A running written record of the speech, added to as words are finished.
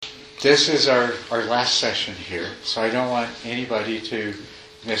this is our last session here, so I don't want anybody to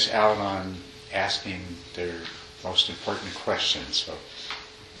miss out on asking their most important questions. So,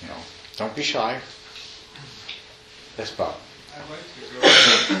 don't be shy. Yes, Bob. I'd like to go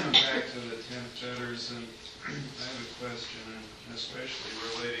back to the 10 fetters, and I have a question, and especially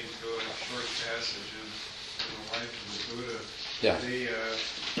relating to a short passage in the life of the Buddha. Yeah.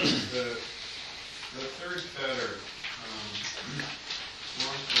 The third fetter,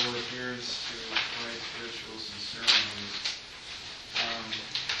 wrongful adherence to rites, rituals, and ceremonies.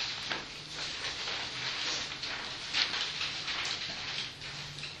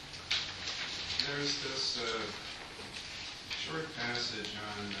 There's this short passage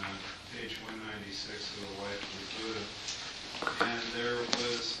on page 196 of the Life of the Buddha, and there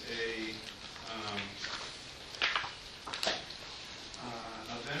was a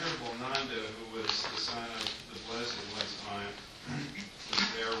venerable Nanda, who was the son of the Blessed One's aunt, was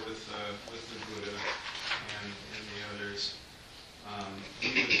there with the Buddha and the others.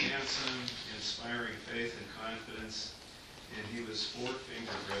 He was handsome, inspiring faith and confidence, and he was 4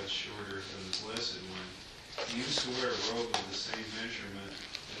 fingerbreadths shorter than the Blessed One. He used to wear a robe of the same measurement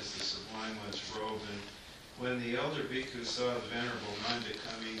as the Sublime One's robe, and when the elder bhikkhus saw the venerable Nanda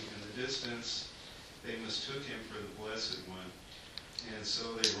coming in the distance, they mistook him for the Blessed One, and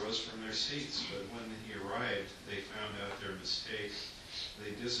so they rose from their seats. But when he arrived, they found out their mistake.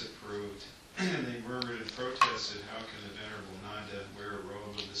 They disapproved, and they murmured and protested, "How can the venerable Nanda wear a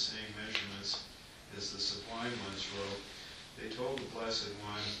robe of the same measurements as the Sublime One's robe?" They told the Blessed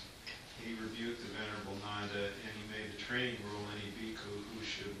One. He rebuked the venerable Nanda, and he made the training rule: any bhikkhu who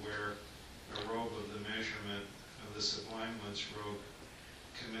should wear a robe of the measurement of the Sublime One's robe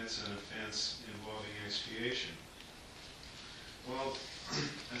commits an offense involving expiation. Well,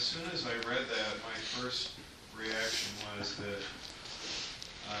 as soon as I read that, my first reaction was that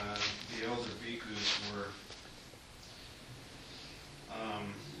the elder bhikkhus were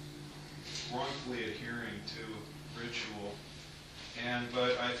wrongfully adhering to ritual.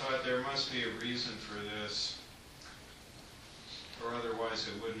 But I thought there must be a reason for this, or otherwise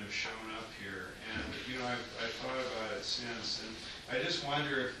it wouldn't have shown up here. And I've thought about it since, and I just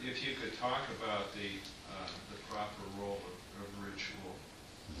wonder if you could talk about the proper role of ritual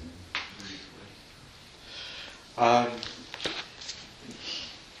briefly.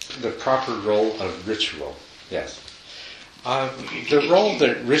 The proper role of ritual, yes. The role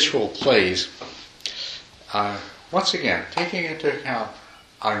that ritual plays, once again, taking into account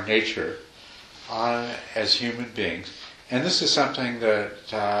our nature as human beings, and this is something that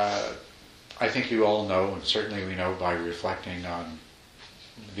I think you all know, and certainly we know by reflecting on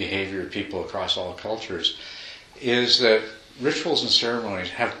the behavior of people across all cultures, is that rituals and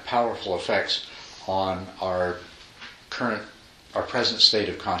ceremonies have powerful effects on our present state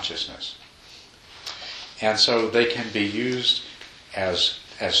of consciousness. And so they can be used as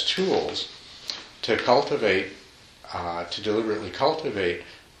tools to deliberately cultivate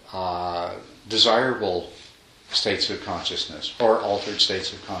desirable states of consciousness or altered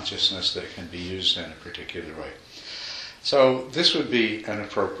states of consciousness that can be used in a particular way. So this would be an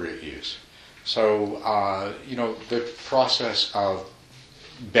appropriate use. So, the process of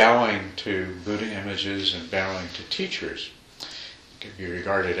bowing to Buddha images and bowing to teachers could be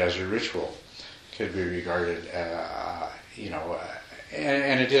regarded as a ritual, could be regarded, and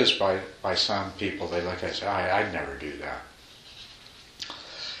it is by some people. They look at it and say, I'd never do that.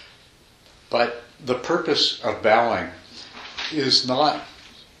 But the purpose of bowing is not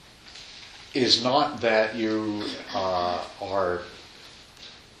that you are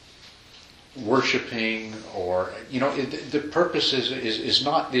worshipping, or the purpose is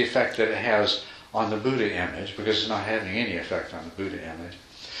not the effect that it has on the Buddha image, because it's not having any effect on the Buddha image,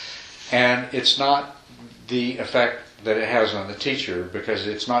 and it's not the effect that it has on the teacher, because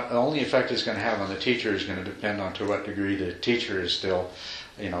it's not the only effect it's going to have on the teacher is going to depend on to what degree the teacher is still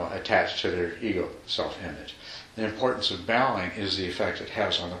attached to their ego self-image. The importance of bowing is the effect it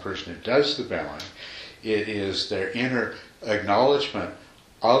has on the person who does the bowing. It is their inner acknowledgement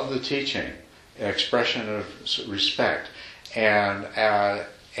of the teaching, expression of respect, and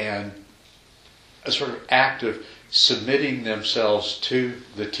a sort of act of submitting themselves to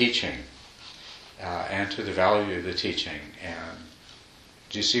the teaching and to the value of the teaching. And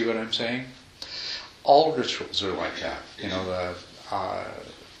do you see what I'm saying? All rituals are like that. The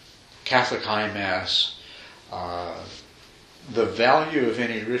Catholic High Mass, the value of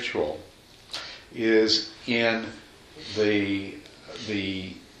any ritual is in the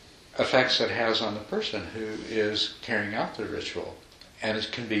effects it has on the person who is carrying out the ritual. And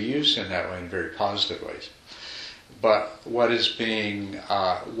it can be used in that way, in very positive ways. But what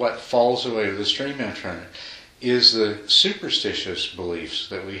falls away with the stream internet is the superstitious beliefs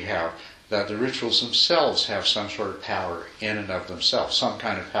that we have that the rituals themselves have some sort of power in and of themselves, some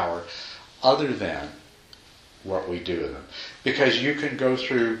kind of power other than what we do with them. Because you can go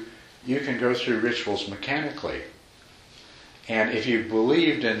through rituals mechanically, and if you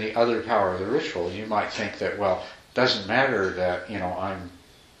believed in the other power of the ritual, you might think that, well, it doesn't matter that, I'm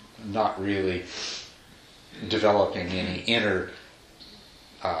not really developing any inner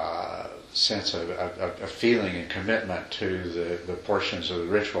sense of feeling and commitment to the portions of the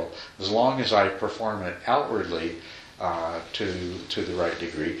ritual. As long as I perform it outwardly to the right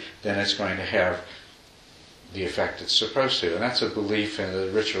degree, then it's going to have the effect it's supposed to. And that's a belief in the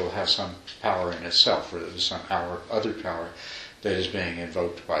ritual has some power in itself, or there's some other power that is being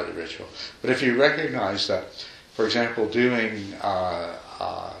invoked by the ritual. But if you recognize that, for example, doing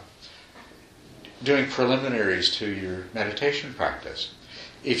preliminaries to your meditation practice,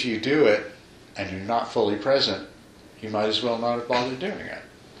 if you do it and you're not fully present, you might as well not have bothered doing it.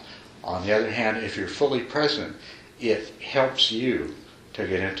 On the other hand, if you're fully present, it helps you to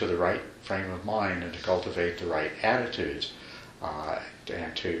get into the right frame of mind and to cultivate the right attitudes,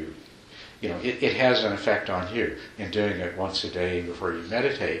 and to, it has an effect on you. In doing it once a day before you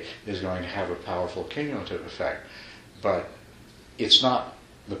meditate is going to have a powerful cumulative effect, but it's not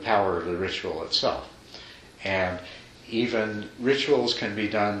the power of the ritual itself. And even rituals can be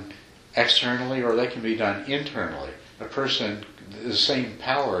done externally or they can be done internally. A person, the same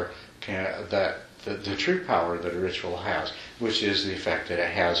power that the true power that a ritual has, which is the effect that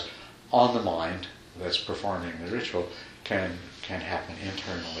it has on the mind that's performing the ritual, can happen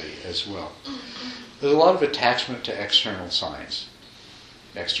internally as well. There's a lot of attachment to external signs,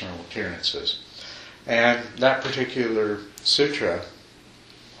 external appearances. And that particular sutra,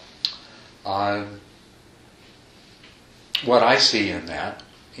 what I see in that,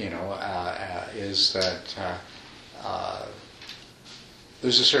 is that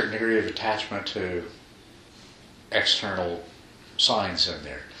there's a certain degree of attachment to external signs in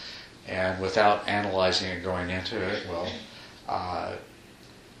there. And without analyzing and going into it,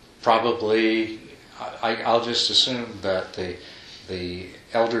 probably I'll just assume that the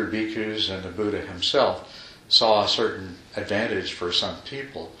elder bhikkhus and the Buddha himself saw a certain advantage for some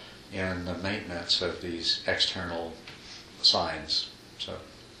people in the maintenance of these external signs. So,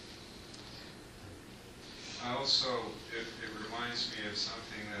 it reminds me of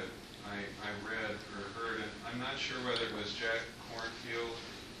something that I read or heard, and I'm not sure whether it was Jack Kornfield.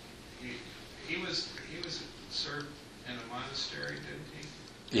 He was served in a monastery, didn't he?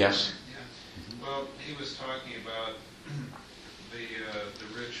 Yes. Yeah. Well, he was talking about the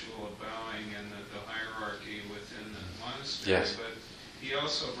ritual of bowing and the hierarchy within the monastery. Yes. But he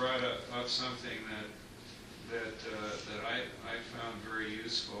also brought up something that I found very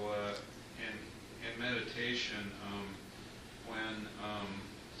useful in meditation, when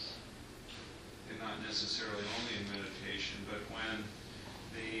and not necessarily only in meditation, but when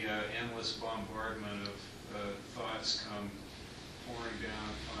the endless bombardment of thoughts come pouring down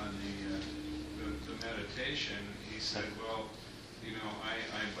upon the meditation, he said, well,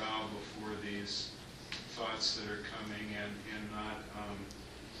 I bow before these thoughts that are coming and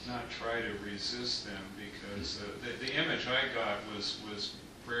not try to resist them, because the image I got was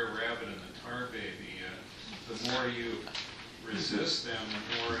Brer Rabbit and the Tar Baby. The more you resist them,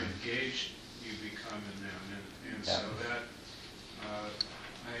 the more engaged you become in them, and so that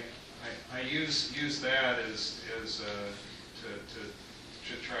I use that as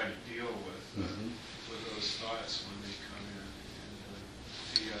to try to deal with those thoughts when they come in. And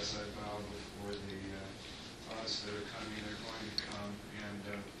see, as I bow before the thoughts that are coming, they're going to come, and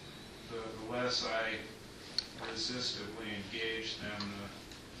the less I resistively engage them,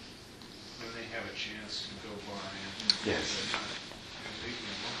 when they have a chance to go by and yes. leave me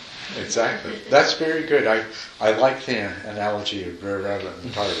alone. Exactly. That's very good. I like the analogy of Brer Rabbit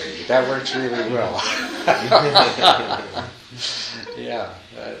and Tar Baby. That works really well. Yeah,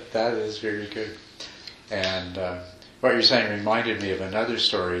 that is very good. And what you're saying reminded me of another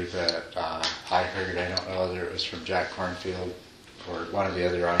story that I heard. I don't know whether it was from Jack Kornfield or one of the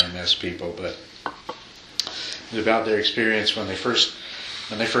other IMS people, but it was about their experience when they first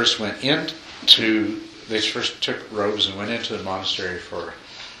took robes and went into the monastery for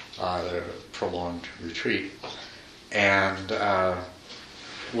the prolonged retreat. And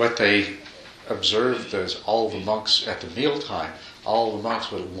what they observed is all the monks at the mealtime, all the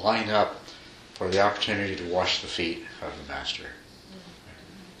monks would line up for the opportunity to wash the feet of the master.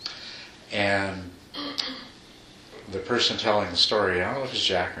 And the person telling the story, I don't know if it's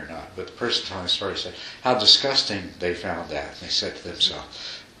Jack or not, but the person telling the story said how disgusting they found that. And they said to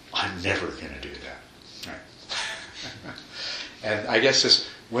themselves, I'm never going to do that. Right. And I guess this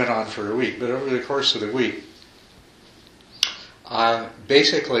went on for a week, but over the course of the week,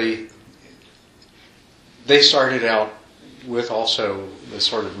 basically, they started out with also the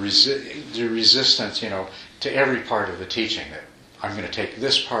sort of the resistance, to every part of the teaching. That I'm going to take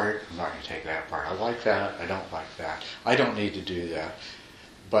this part, I'm not going to take that part. I like that, I don't like that. I don't need to do that.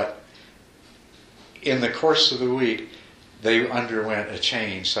 But in the course of the week, they underwent a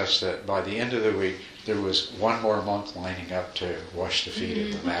change such that by the end of the week, there was one more monk lining up to wash the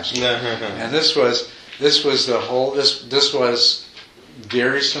feet of the master. And this was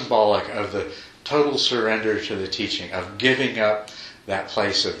very symbolic of the total surrender to the teaching, of giving up that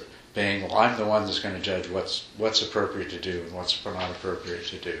place of being, well, I'm the one that's going to judge what's appropriate to do and what's not appropriate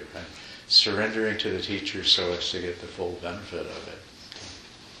to do, and surrendering to the teacher so as to get the full benefit of it.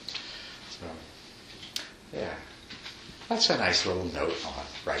 So, yeah. That's a nice little note on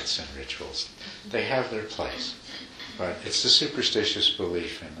rites and rituals. They have their place, but it's the superstitious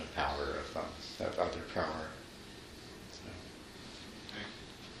belief in the power of them, that other power.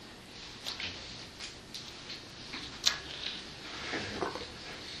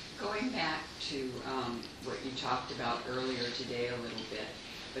 Going back to what you talked about earlier today a little bit,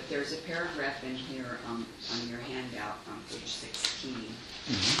 but there's a paragraph in here on your handout on page 16.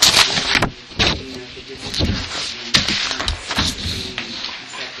 Mm-hmm. The disappearance and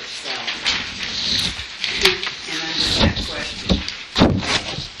separate self. And under that question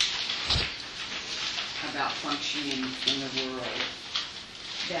about functioning in the world,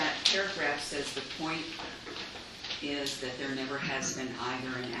 that paragraph says the point is that there never has been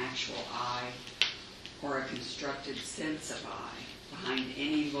either an actual I or a constructed sense of I behind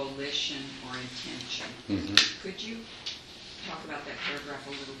any volition or intention. Mm-hmm. Could you talk about that paragraph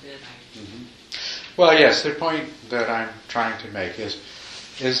a little bit? Mm-hmm. Well, yes, the point that I'm trying to make is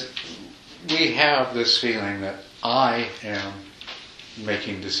we have this feeling that I am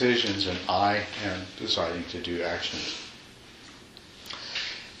making decisions and I am deciding to do actions.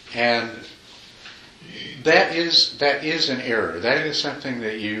 And that is an error. That is something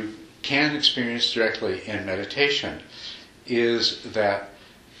that you can experience directly in meditation, is that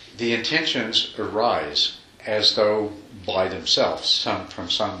the intentions arise as though by themselves, from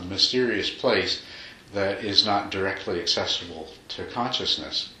some mysterious place that is not directly accessible to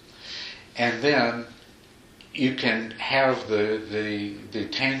consciousness. And then you can have the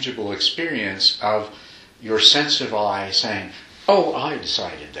tangible experience of your sense of I saying, oh, I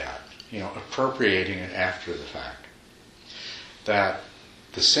decided that. Appropriating it after the fact. That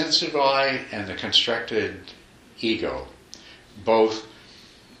the sense of I and the constructed ego,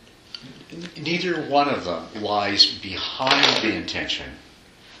 neither one of them lies behind the intention.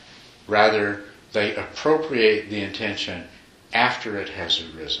 Rather, they appropriate the intention after it has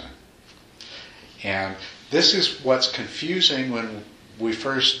arisen. And this is what's confusing when we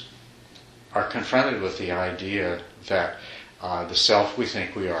first are confronted with the idea that the self we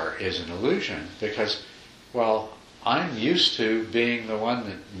think we are is an illusion, because, well, I'm used to being the one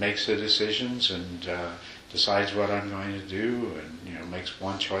that makes the decisions and decides what I'm going to do, and makes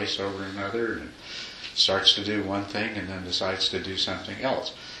one choice over another, and starts to do one thing and then decides to do something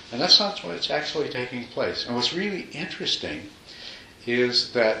else. And that's not what's actually taking place. And what's really interesting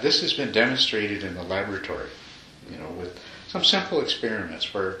is that this has been demonstrated in the laboratory, with some simple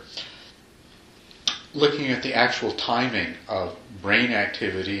experiments where looking at the actual timing of brain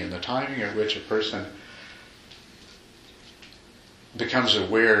activity and the timing at which a person becomes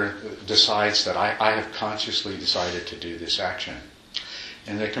aware, decides that I have consciously decided to do this action.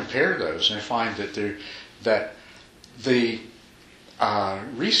 And they compare those and they find that the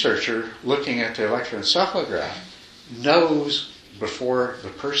researcher looking at the electroencephalograph knows before the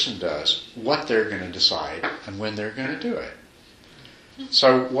person does what they're going to decide and when they're going to do it.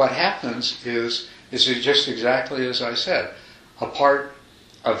 So what happens is just exactly as I said. A part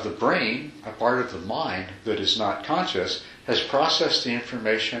of the brain, a part of the mind that is not conscious, has processed the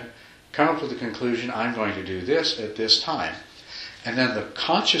information, come up with the conclusion, I'm going to do this at this time. And then the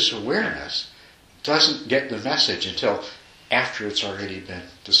conscious awareness doesn't get the message until after it's already been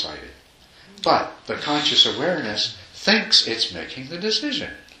decided. But the conscious awareness thinks it's making the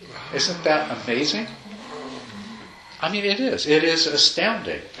decision. Isn't that amazing? I mean, it is. It is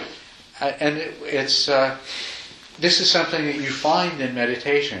astounding. And this is something that you find in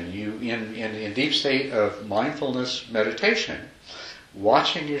meditation. In deep state of mindfulness meditation,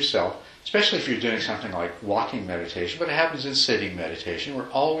 watching yourself, especially if you're doing something like walking meditation, but it happens in sitting meditation, we're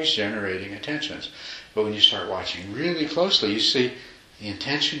always generating intentions. But when you start watching really closely, you see the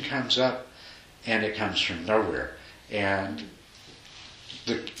intention comes up and it comes from nowhere. And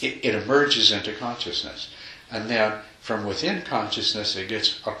it emerges into consciousness. And then from within consciousness, it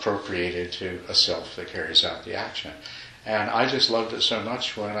gets appropriated to a self that carries out the action. And I just loved it so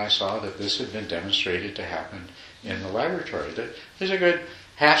much when I saw that this had been demonstrated to happen in the laboratory. That there's a good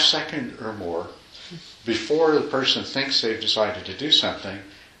half second or more before the person thinks they've decided to do something,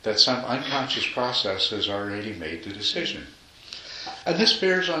 that some unconscious process has already made the decision. And this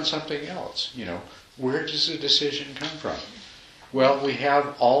bears on something else. Where does the decision come from? Well, we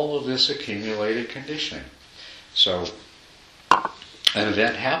have all of this accumulated conditioning. So an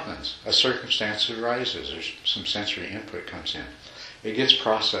event happens, a circumstance arises, there's some sensory input comes in. It gets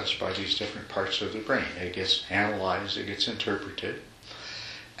processed by these different parts of the brain. It gets analyzed, it gets interpreted.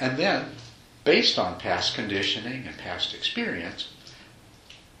 And then, based on past conditioning and past experience,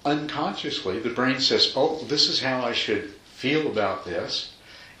 unconsciously the brain says, oh, this is how I should feel about this,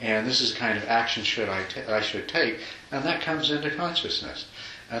 and this is the kind of action I should take, and that comes into consciousness.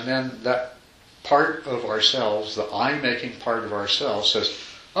 And then that part of ourselves, the I-making part of ourselves says,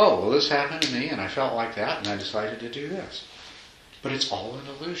 oh, well, this happened to me, and I felt like that, and I decided to do this. But it's all an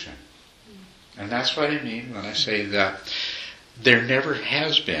illusion. And that's what I mean when I say that there never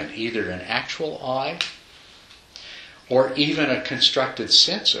has been either an actual I or even a constructed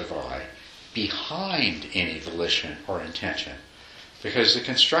sense of I behind any volition or intention. Because the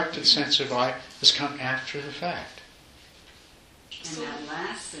constructed sense of I has come after the fact. And that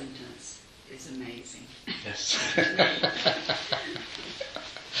last sentence is amazing. Yes.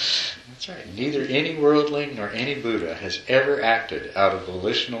 That's right. Neither any worldling nor any Buddha has ever acted out of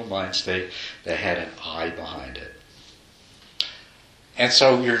volitional mind state that had an I behind it. And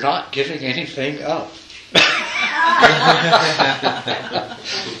so you're not giving anything up.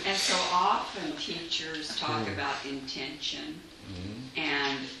 And so often teachers talk about intention,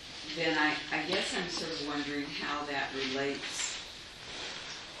 and then I guess I'm sort of wondering how that relates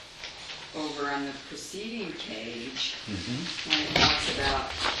over on the preceding page when it talks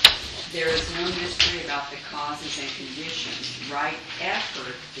about there is no mystery about the causes and conditions. Right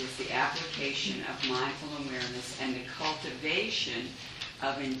effort is the application of mindful awareness and the cultivation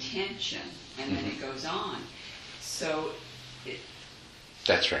of intention. And then it goes on. So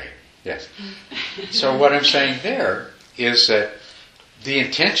that's right, yes. So what I'm saying there is that the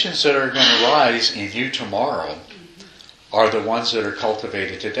intentions that are going to rise in you tomorrow are the ones that are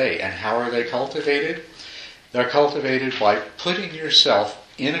cultivated today. And how are they cultivated? They're cultivated by putting yourself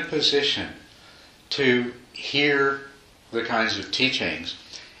in a position to hear the kinds of teachings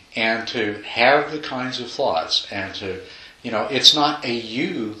and to have the kinds of thoughts and to, it's not a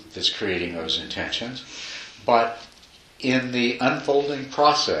you that's creating those intentions, but in the unfolding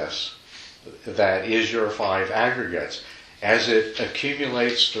process that is your 5 aggregates, as it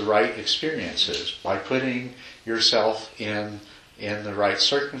accumulates the right experiences, by putting yourself in the right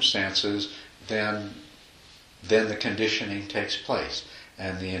circumstances, then the conditioning takes place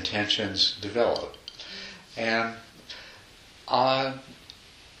and the intentions develop. And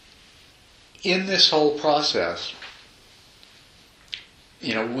in this whole process,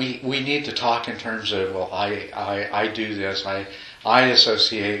 we need to talk in terms of, well, I do this, I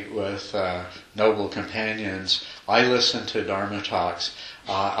associate with noble companions, I listen to Dharma talks,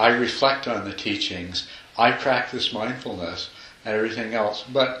 I reflect on the teachings, I practice mindfulness and everything else.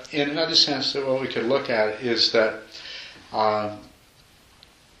 But in another sense, that what we could look at is that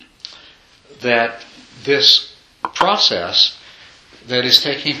that this process that is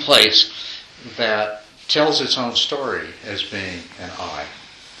taking place that tells its own story as being an I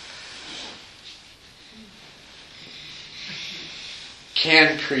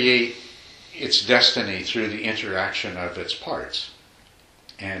can create its destiny through the interaction of its parts.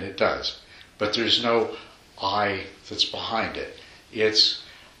 And it does. But there's no I that's behind it. It's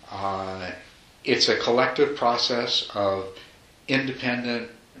a collective process of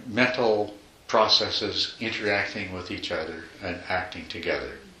independent mental processes interacting with each other and acting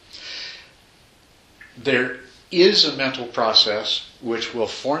together. There is a mental process which will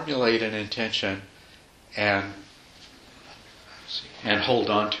formulate an intention and hold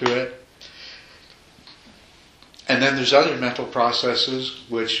on to it. And then there's other mental processes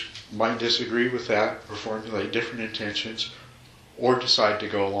which might disagree with that or formulate different intentions or decide to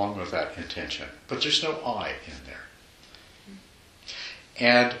go along with that intention. But there's no I in there.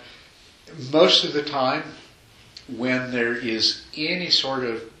 And most of the time, when there is any sort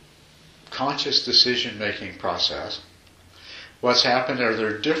of conscious decision-making process, what's happened are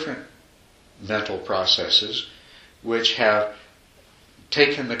there are different mental processes which have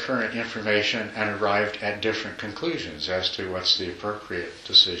taken the current information and arrived at different conclusions as to what's the appropriate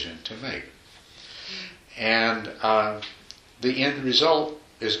decision to make. And the end result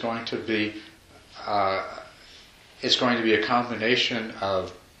is going to be it's going to be a combination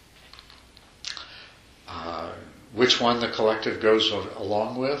of which one the collective goes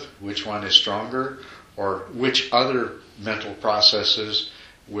along with, which one is stronger, or which other mental processes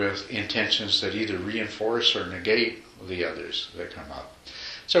with intentions that either reinforce or negate the others that come up.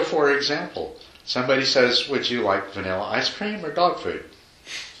 So, for example, somebody says, would you like vanilla ice cream or dog food?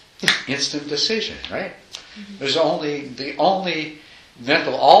 Instant decision, right? Mm-hmm. There's all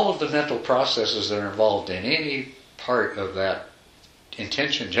of the mental processes that are involved in any part of that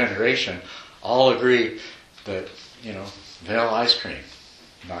intention generation all agree that, vanilla ice cream,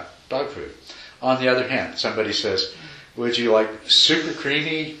 not dog food. On the other hand, somebody says, would you like super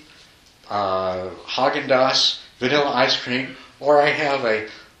creamy Haagen-Dazs vanilla ice cream, or I have a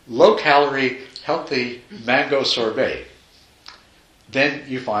low-calorie, healthy mango sorbet? Then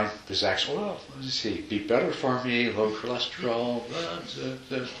you find there's actually, let's see, be better for me, low cholesterol,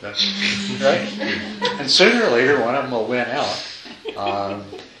 right? And sooner or later, one of them will win out.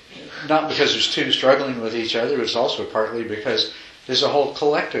 Not because there's two struggling with each other, it's also partly because there's a whole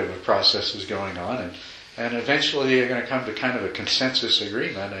collective of processes going on, and eventually you're going to come to kind of a consensus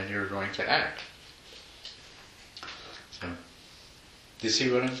agreement, and you're going to act. So, do you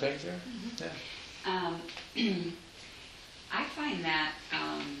see what I'm saying there? Mm-hmm. Yeah. I find that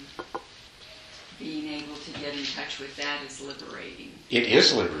being able to get in touch with that is liberating. It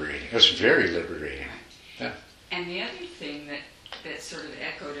is liberating. It's very liberating. Yeah. And the other thing that sort of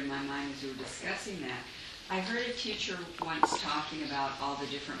echoed in my mind as we were discussing that, I heard a teacher once talking about all the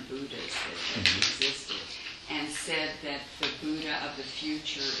different Buddhas that existed, and said that the Buddha of the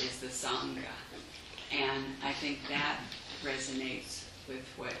future is the Sangha. And I think that resonates with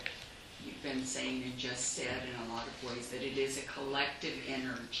what you've been saying and just said in a lot of ways, that it is a collective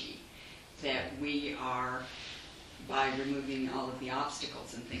energy, that we are, by removing all of the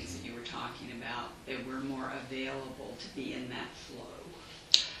obstacles and things that you were talking about, that we're more available to be in that flow.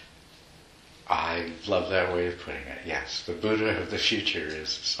 I love that way of putting it. Yes, the Buddha of the future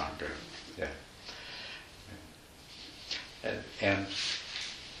is the Sangha. Yeah. And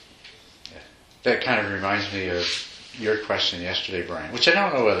that kind of reminds me of your question yesterday, Brian, which I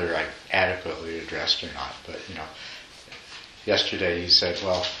don't know whether I adequately addressed or not, but yesterday you said,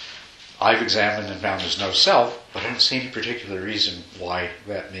 well, I've examined and found there's no self, but I don't see any particular reason why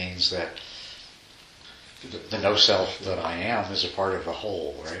that means that the no self that I am is a part of a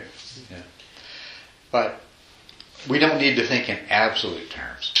whole, right? Yeah. But we don't need to think in absolute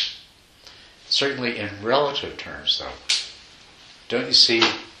terms. Certainly in relative terms, though. Don't you see,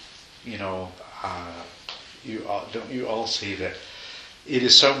 don't you all see that it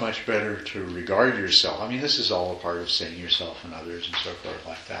is so much better to regard yourself? I mean, this is all a part of seeing yourself and others and so forth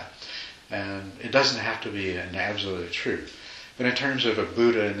like that. And it doesn't have to be an absolute truth. But in terms of a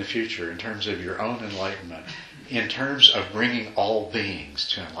Buddha in the future, in terms of your own enlightenment, in terms of bringing all beings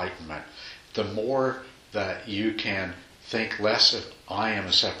to enlightenment, the more that you can think less of I am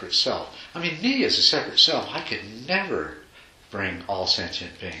a separate self. I mean, me as a separate self, I could never bring all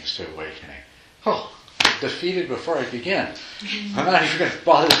sentient beings to awakening. Oh, I'm defeated before I begin. I'm not even going to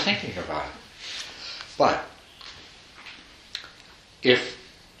bother thinking about it. But if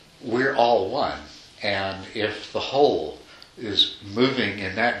we're all one, and if the whole is moving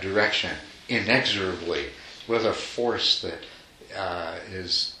in that direction inexorably with a force that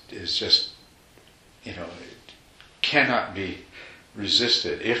is just, cannot be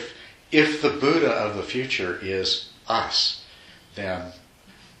resisted. If the Buddha of the future is us, then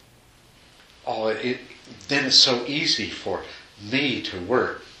then it's so easy for me to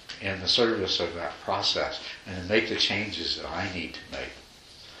work in the service of that process and to make the changes that I need to make,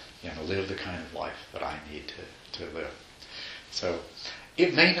 live the kind of life that I need to live. So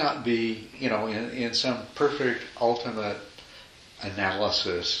it may not be, in some perfect ultimate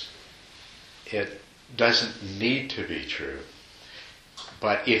analysis, it doesn't need to be true.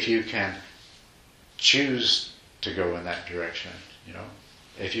 But if you can choose to go in that direction,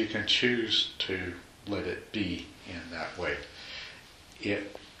 if you can choose to let it be in that way,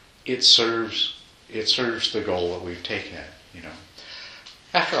 it serves the goal that we've taken.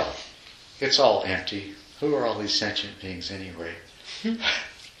 After all, it's all empty. Who are all these sentient beings anyway?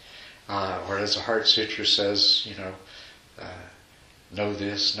 Or as the Heart Sutra says, know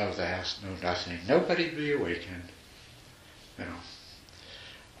this, know that, know nothing. Nobody be awakened.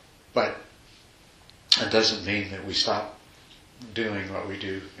 But it doesn't mean that we stop doing what we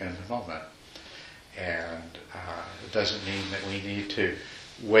do in the moment. And it doesn't mean that we need to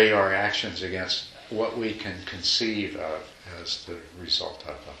weigh our actions against what we can conceive of as the result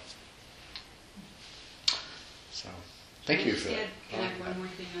of them. So, thank you for that. Can I have one more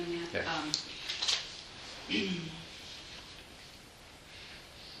thing on that? Yeah.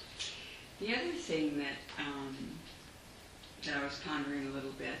 The other thing that I was pondering a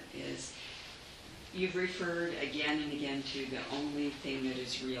little bit is you've referred again and again to the only thing that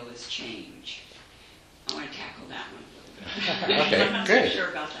is real is change. I want to tackle that one a little bit. Okay, I'm not good. so sure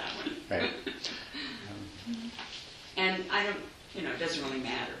about that one. Right. And I don't, it doesn't really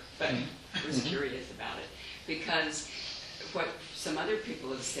matter, but I was curious about it. Because what some other people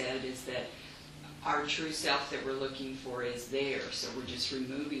have said is that our true self that we're looking for is there, so we're just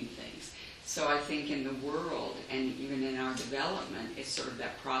removing things. So I think in the world, and even in our development, it's sort of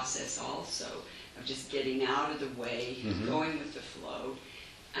that process also of just getting out of the way, going with the flow,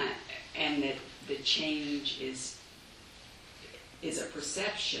 and that the change is a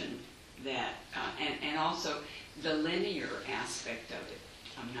perception that, and also the linear aspect of it,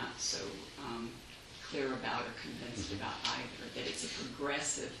 I'm not so clear about or convinced about either, that it's a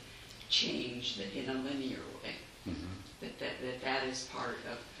progressive change that in a linear way, that is part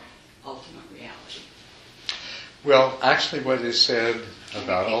of ultimate reality. Well, actually what is said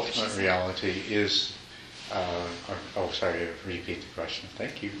about ultimate reality is, sorry, repeat the question.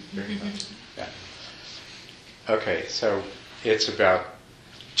 Thank you very much. Yeah. Okay, so it's about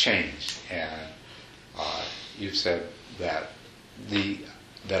change, and you've said that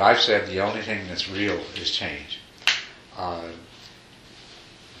I've said the only thing that's real is change. And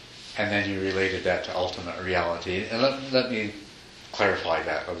then you related that to ultimate reality. And let me clarify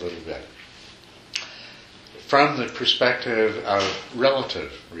that a little bit. From the perspective of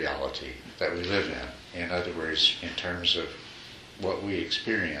relative reality that we live in other words, in terms of what we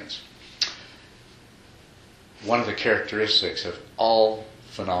experience, one of the characteristics of all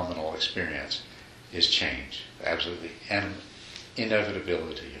phenomenal experience is change, absolutely, and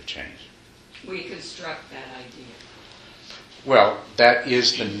inevitability of change. We construct that idea. Well, that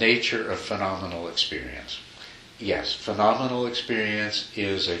is the nature of phenomenal experience. Yes, phenomenal experience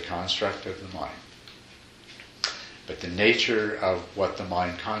is a construct of the mind. But the nature of what the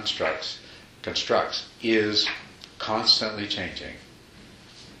mind constructs is constantly changing.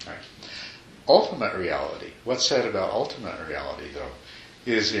 Right? Ultimate reality, what's said about ultimate reality, though,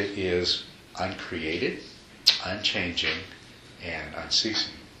 is it is uncreated, unchanging, and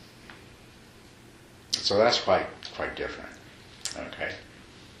unceasing. So that's quite different. Okay.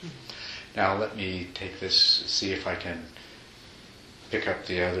 Now let me take this, see if I can pick up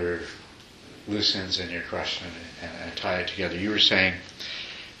the other loose ends in your question and tie it together. You were saying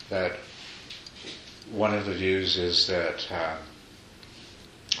that one of the views is that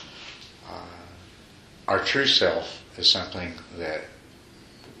our true self is something that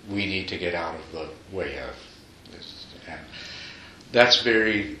we need to get out of the way of. And that's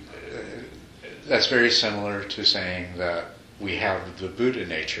very similar to saying that we have the Buddha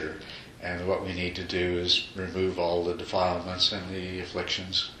nature, and what we need to do is remove all the defilements and the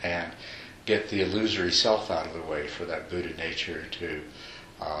afflictions and get the illusory self out of the way for that Buddha nature to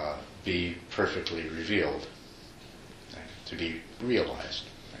be perfectly revealed, to be realized.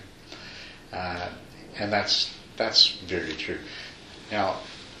 And that's very true. Now,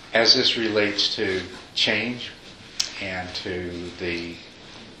 as this relates to change and to the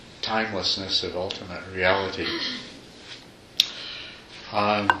timelessness of ultimate reality,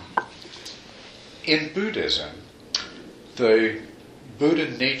 in Buddhism, the Buddha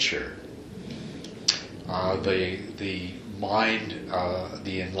nature, the mind,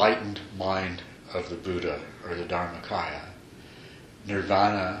 the enlightened mind of the Buddha, or the Dharmakaya,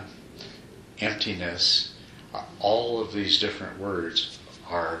 nirvana, emptiness, all of these different words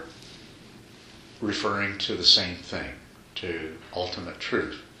are referring to the same thing, to ultimate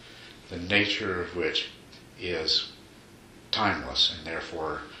truth, the nature of which is timeless and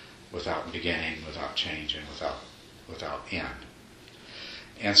therefore without beginning, without change, and without end.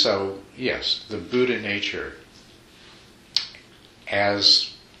 And so, yes, the Buddha nature,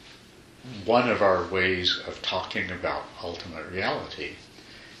 as one of our ways of talking about ultimate reality,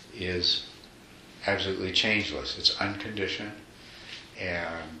 is absolutely changeless. It's unconditioned,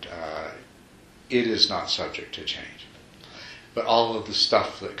 and it is not subject to change. But all of the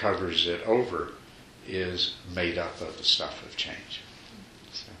stuff that covers it over is made up of the stuff of change.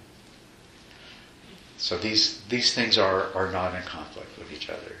 So these things are not in conflict with each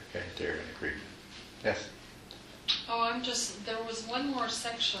other. Okay? They're in agreement. Yes? There was one more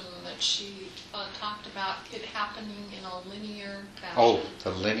section that she talked about it happening in a linear fashion. Oh,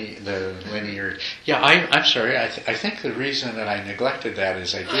 the linear. Yeah, I'm sorry. I think the reason that I neglected that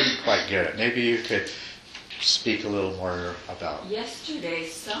is I didn't quite get it. Maybe you could speak a little more about. Yesterday,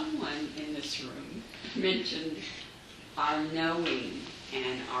 someone in this room mentioned our knowing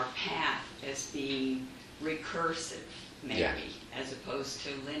and our path as being recursive, maybe, Yeah. as opposed to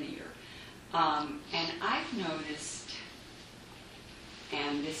linear. And I've noticed,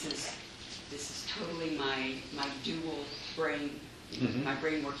 and this is totally my dual brain, Mhm. my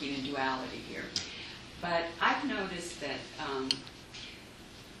brain working in duality here. But I've noticed that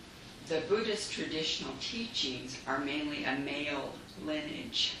the Buddhist traditional teachings are mainly a male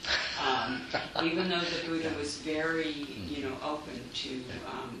lineage, even though the Buddha was very, open to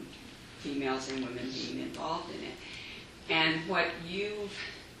females and women being involved in it. And what you've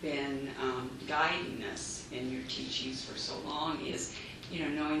been guiding us in your teachings for so long is,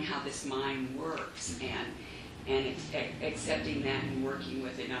 knowing how this mind works and accepting that and working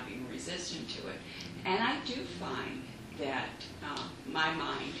with it, not being resistant to it. And I do find that my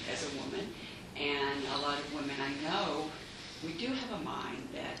mind as a woman, and a lot of women I know, we do have a mind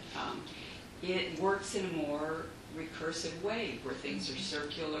that it works in a more recursive way, where things are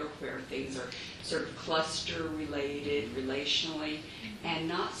circular, where things are sort of cluster related relationally, and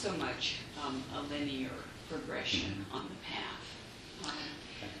not so much a linear progression on the path.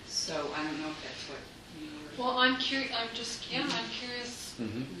 So I don't know if that's what you were... Well, I'm curious. I'm curious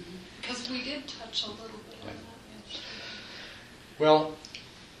Mm-hmm. because we did touch a little bit on that yesterday. Well,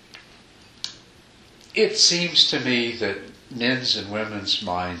 it seems to me that men's and women's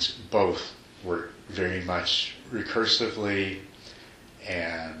minds both work very much recursively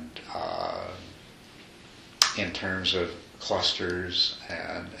and in terms of clusters,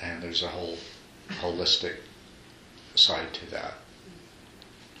 and there's a whole holistic side to that.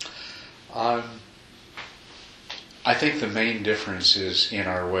 I think the main difference is in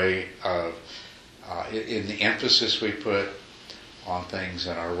our way of, in the emphasis we put on things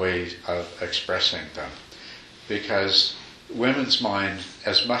and our way of expressing them. Because women's mind,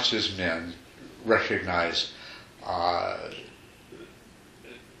 as much as men, recognize,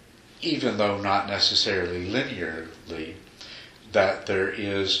 even though not necessarily linearly, that there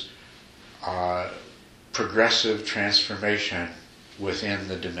is progressive transformation within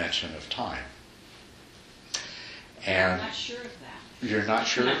the dimension of time. And I'm not sure of that. You're not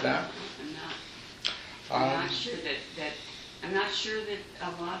sure of that? I'm not. I'm not sure that I'm not sure that a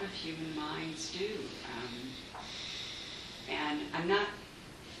lot of human minds do. And I'm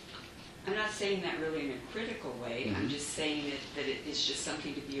not saying that really in a critical way. Mm-hmm. I'm just saying that it's just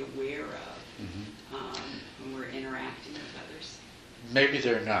something to be aware of when we're interacting with others. Maybe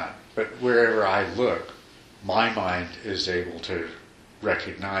they're not, but wherever I look, my mind is able to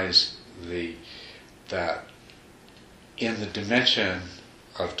recognize that in the dimension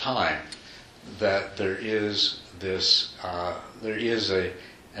of time, that there is this, there is an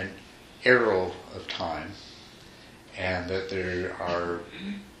arrow of time, and that there are,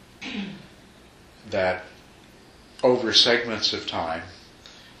 that over segments of time,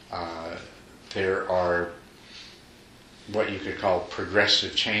 there are what you could call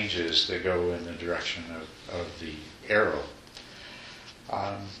progressive changes that go in the direction of the arrow.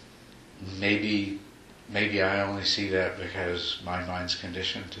 Maybe I only see that because my mind's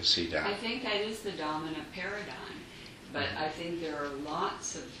conditioned to see that. I think that is the dominant paradigm, but I think there are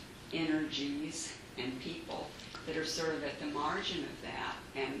lots of energies and people that are sort of at the margin of that,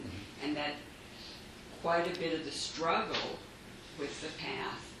 and that quite a bit of the struggle with the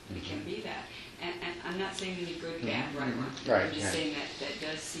path, it can be that. And I'm not saying any good, bad, right, wrong. Right, I'm just yeah. saying that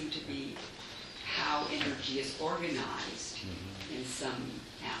does seem to be how energy is organized in some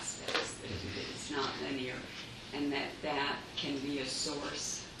aspects, that it's not linear, and that can be a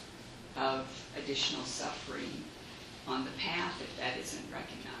source of additional suffering on the path if that isn't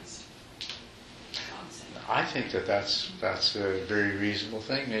recognized. That's all I'm saying. I think that's a very reasonable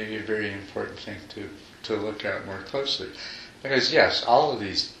thing, maybe a very important thing to look at more closely. Because yes, all of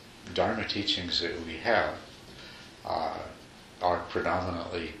these Dharma teachings that we have are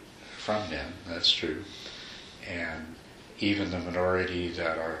predominantly from men, that's true. And even the minority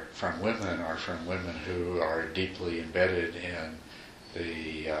that are from women who are deeply embedded in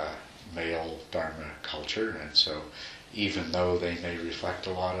the male Dharma culture. And so even though they may reflect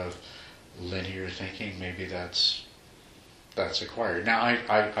a lot of linear thinking, maybe that's acquired. Now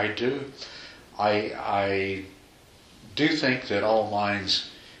I do think that all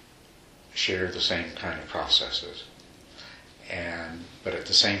minds share the same kind of processes, but at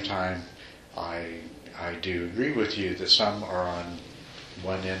the same time, I I do agree with you that some are on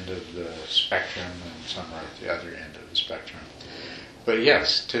one end of the spectrum and some are at the other end of the spectrum. But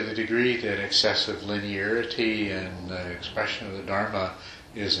yes, to the degree that excessive linearity in the expression of the Dharma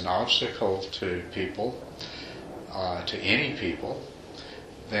is an obstacle to people, to any people,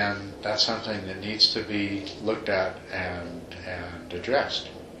 then that's something that needs to be looked at and addressed.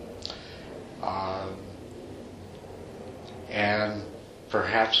 And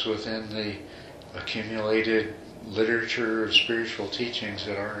perhaps within the accumulated literature of spiritual teachings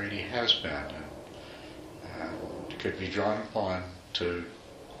that already has been, and could be drawn upon to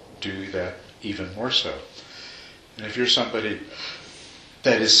do that even more so. And if you're somebody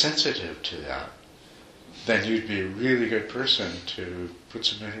that is sensitive to that, then you'd be a really good person to put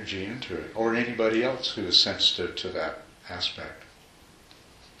some energy into it, or anybody else who is sensitive to that aspect.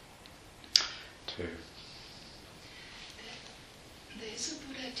 There is a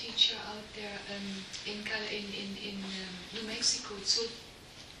Buddha teacher out there in New Mexico,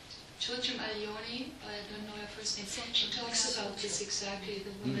 Chojum Alioni, I don't know her first name. She talks about this exactly,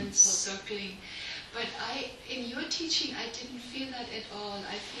 the women's circling. But in your teaching, I didn't feel that at all.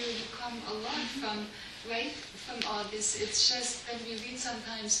 I feel you come a lot from all this. It's just when we read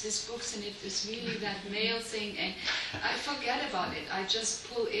sometimes these books and it is really that male thing, and I forget about it. I just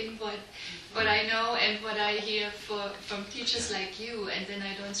pull in what I know and what I hear from teachers like you, and then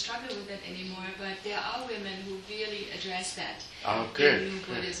I don't struggle with that anymore. But there are women who really address that. Oh, good. In New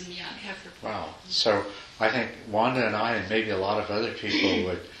Buddhism, yeah. Wow. So I think Wanda and I, and maybe a lot of other people,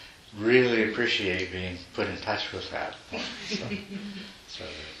 would really appreciate being put in touch with that. So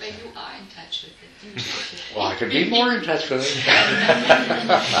but you are in touch with it. well, I could be more in touch with it.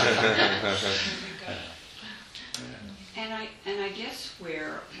 And I guess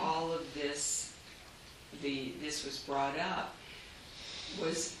where all of this was brought up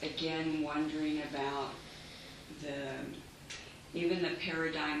was again wondering about even the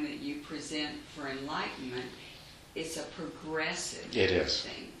paradigm that you present for enlightenment. It's a progressive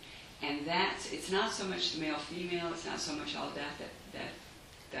thing. And it's not so much the male-female, it's not so much all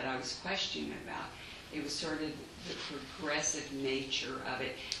that I was questioning about. It was sort of the progressive nature of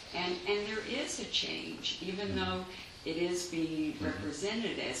it. And there is a change, even though it is being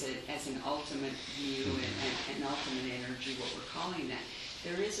represented as an ultimate view and an ultimate energy, what we're calling that.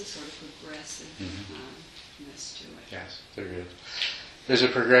 There is a sort of progressiveness to it. Yes, there is. There's a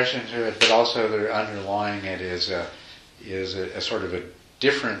progression to it, but also underlying it is a sort of a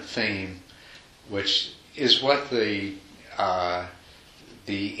different theme, which is what the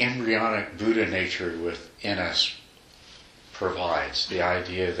embryonic Buddha nature within us provides. The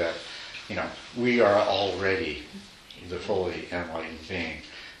idea that, we are already the fully enlightened being.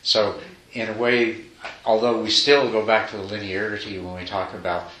 So, in a way, although we still go back to the linearity when we talk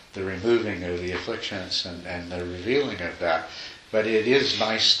about the removing of the afflictions and the revealing of that, but it is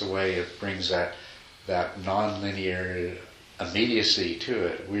nice the way it brings that non-linear immediacy to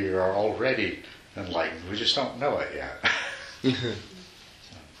it. We are already enlightened. We just don't know it yet. Thank you.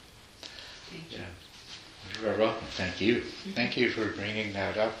 Yeah. You're welcome. Thank you. Thank you for bringing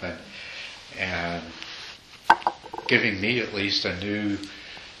that up and giving me at least a new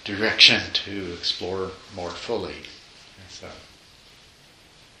direction to explore more fully. So.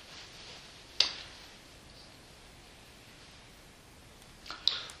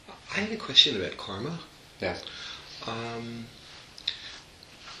 I had a question about karma. Yes.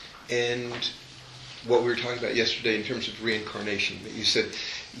 And what we were talking about yesterday in terms of reincarnation, that you said,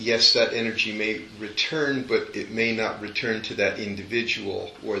 yes, that energy may return, but it may not return to that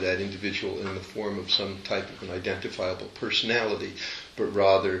individual, or that individual in the form of some type of an identifiable personality, but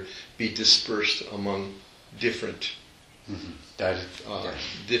rather be dispersed among different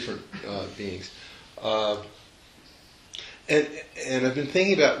different beings. And I've been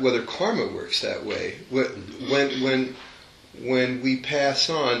thinking about whether karma works that way. When we pass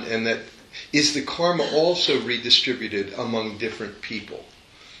on, and that is the karma also redistributed among different people,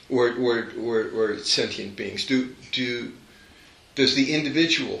 or sentient beings? Does the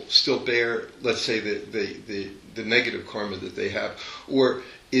individual still bear, let's say, the negative karma that they have, or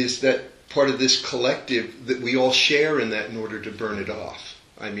is that part of this collective that we all share in that in order to burn it off?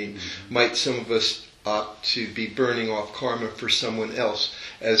 I mean, might some of us opt to be burning off karma for someone else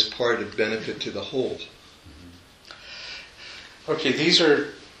as part of benefit to the whole? Okay, these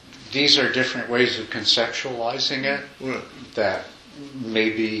are different ways of conceptualizing it that may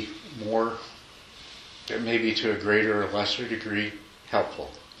be to a greater or lesser degree helpful.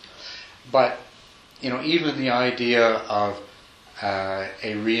 But, even the idea of a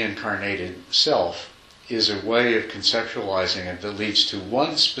reincarnated self is a way of conceptualizing it that leads to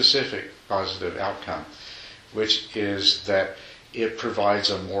one specific positive outcome, which is that it provides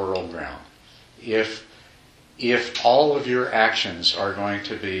a moral ground. If all of your actions are going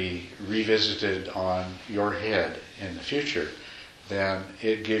to be revisited on your head in the future, then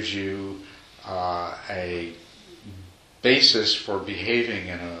it gives you a basis for behaving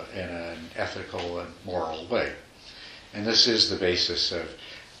in an ethical and moral way. And this is the basis of,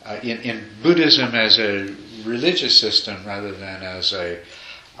 in Buddhism as a religious system rather than as a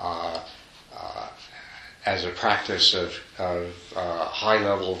practice of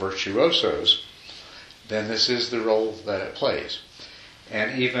high-level virtuosos, then this is the role that it plays.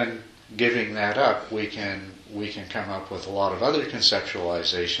 And even giving that up, we can come up with a lot of other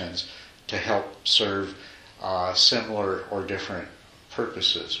conceptualizations to help serve similar or different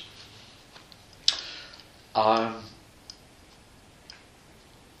purposes. But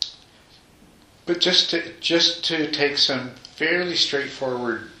just to take some fairly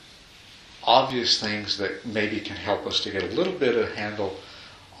straightforward, obvious things that maybe can help us to get a little bit of handle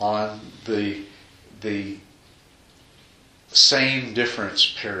on the same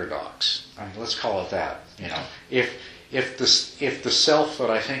difference paradox. I mean, let's call it that. You know, if the self that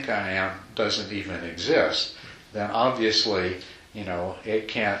I think I am doesn't even exist, then obviously, you know, it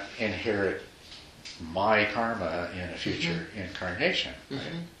can't inherit my karma in a future incarnation. Right?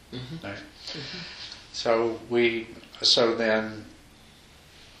 Mm-hmm. Right? Mm-hmm. So then,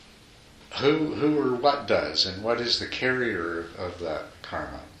 who or what does, and what is the carrier of that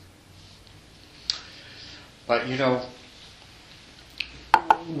karma? But you know,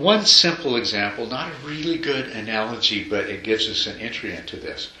 one simple example, not a really good analogy, but it gives us an entry into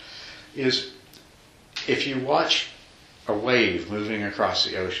this, is if you watch a wave moving across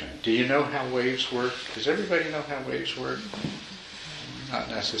the ocean. Do you know how waves work? Does everybody know how waves work? Not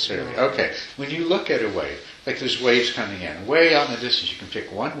necessarily. Okay. When you look at a wave, like there's waves coming in, way out in the distance, you can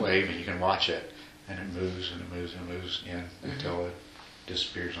pick one wave and you can watch it, and it moves and it moves and it moves in until it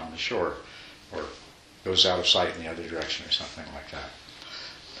disappears on the shore, or goes out of sight in the other direction or something like that.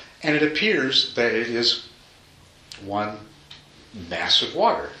 And it appears that it is one mass of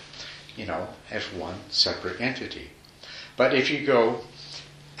water, you know, as one separate entity. But if you go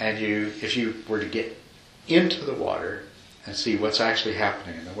and if you were to get into the water and see what's actually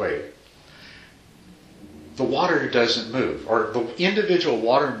happening in the wave, the water doesn't move, or the individual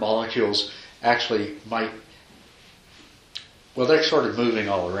water molecules actually might, well, they're sort of moving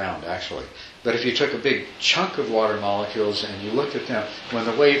all around actually. But if you took a big chunk of water molecules and you looked at them, when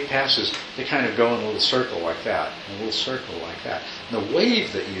the wave passes, they kind of go in a little circle like that, and a little circle like that. And the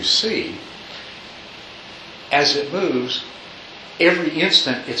wave that you see, as it moves, every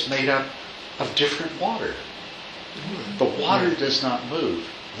instant it's made up of different water. The water does not move.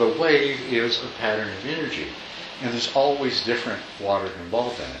 The wave is a pattern of energy. And there's always different water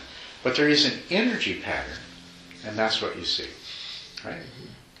involved in it. But there is an energy pattern, and that's what you see. Right?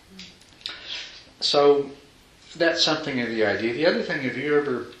 So that's something of the idea. The other thing, have you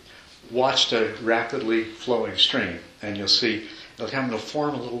ever watched a rapidly flowing stream, and you'll see it'll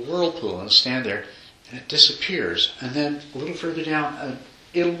form a little whirlpool and it'll stand there, and it disappears, and then a little further down,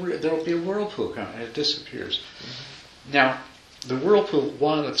 there'll be a whirlpool coming, and it disappears. Mm-hmm. Now, the whirlpool,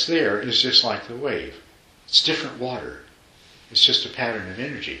 while it's there, is just like the wave. It's different water. It's just a pattern of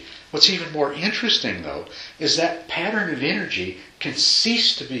energy. What's even more interesting, though, is that pattern of energy can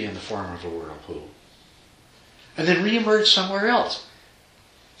cease to be in the form of a whirlpool and then reemerge somewhere else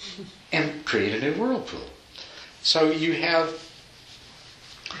and create a new whirlpool. So you have,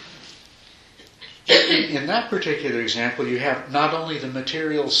 in that particular example, you have not only the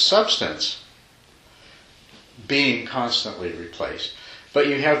material substance being constantly replaced, but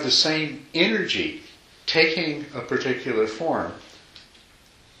you have the same energy taking a particular form.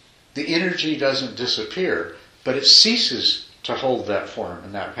 The energy doesn't disappear, but it ceases to hold that form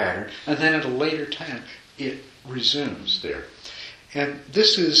and that pattern, and then at a later time it resumes there. And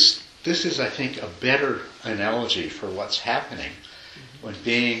this is, I think, a better analogy for what's happening when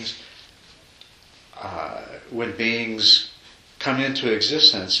beings come into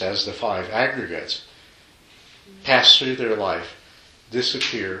existence as the five aggregates, pass through their life,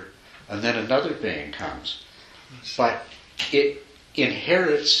 disappear, and then another being comes. But it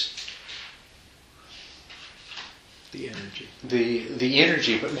inherits the energy. The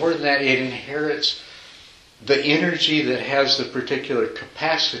energy, but more than that, it inherits the energy that has the particular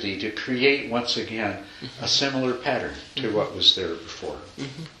capacity to create once again a similar pattern to what was there before.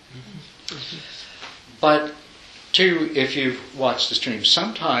 But too, if you've watched the stream,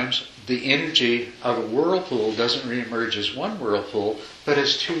 sometimes the energy of a whirlpool doesn't reemerge as one whirlpool, but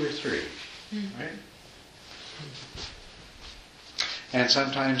as two or three. Right? And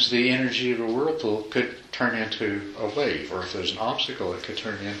sometimes the energy of a whirlpool could turn into a wave, or if there's an obstacle, it could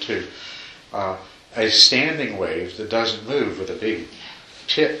turn into a standing wave that doesn't move with a big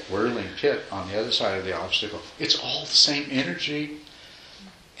pit, whirling pit on the other side of the obstacle. It's all the same energy,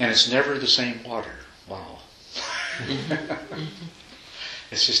 and it's never the same water. Wow.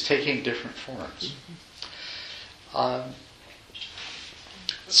 It's just taking different forms.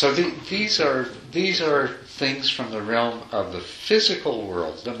 So these are things from the realm of the physical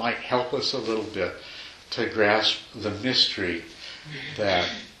world that might help us a little bit to grasp the mystery that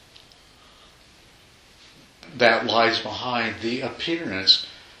lies behind the appearance,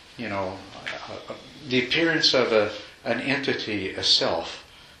 the appearance of an entity, a self,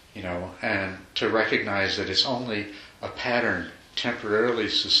 and to recognize that it's only a pattern temporarily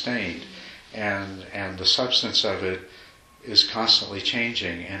sustained, and the substance of it is constantly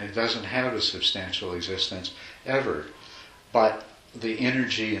changing, and it doesn't have a substantial existence ever. But the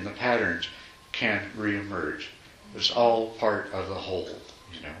energy and the patterns can reemerge. It's all part of the whole,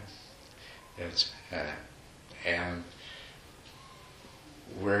 It's and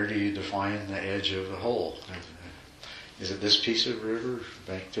where do you define the edge of the whole? Is it this piece of river,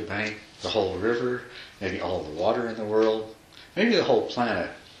 bank to bank, the whole river, maybe all the water in the world, maybe the whole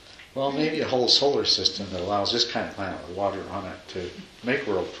planet? Well, maybe a whole solar system that allows this kind of planet with water on it to make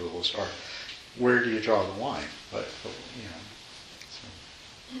whirlpools. Or where do you draw the line? But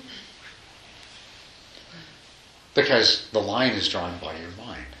because the line is drawn by your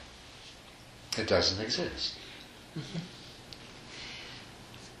mind. It doesn't exist.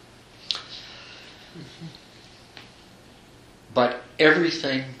 But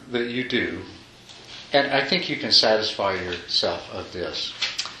everything that you do, and I think you can satisfy yourself of this,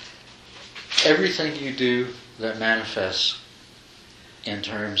 everything you do that manifests in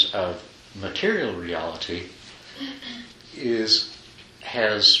terms of material reality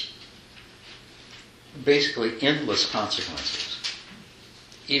has basically endless consequences,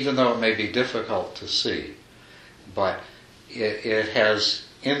 even though it may be difficult to see. But it has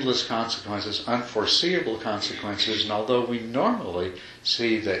endless consequences, unforeseeable consequences, and although we normally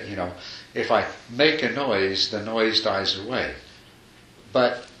see that, if I make a noise, the noise dies away.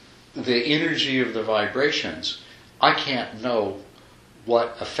 But the energy of the vibrations, I can't know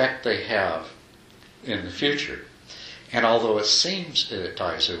what effect they have in the future. And although it seems that it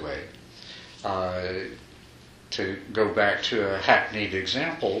dies away, to go back to a hackneyed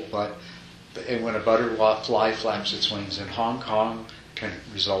example, but when a butterfly flaps its wings in Hong Kong, can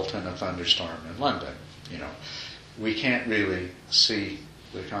result in a thunderstorm in London. We can't really see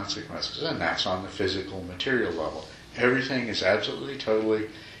the consequences, and that's on the physical, material level. Everything is absolutely, totally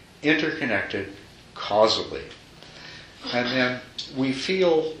interconnected causally. And then we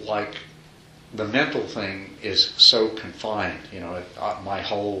feel like the mental thing is so confined. My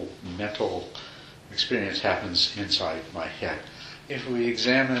whole mental experience happens inside my head. If we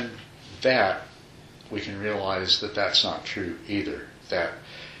examine that, we can realize that that's not true either.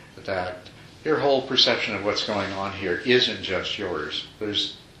 That your whole perception of what's going on here isn't just yours.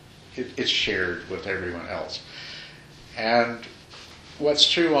 It's shared with everyone else. And what's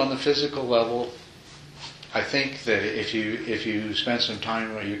true on the physical level, I think that if you spend some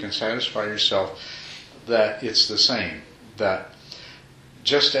time where you can satisfy yourself that it's the same. That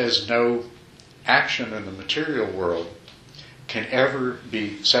just as no action in the material world can ever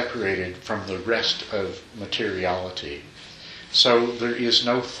be separated from the rest of materiality, so there is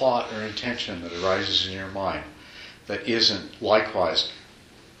no thought or intention that arises in your mind that isn't likewise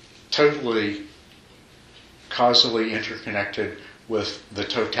totally causally interconnected with the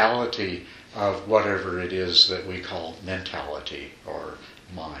totality of whatever it is that we call mentality or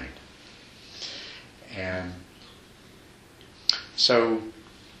mind. And so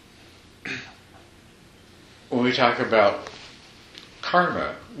when we talk about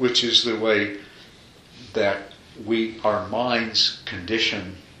karma, which is the way that our minds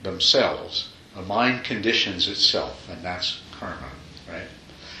condition themselves, a mind conditions itself, and that's karma, right?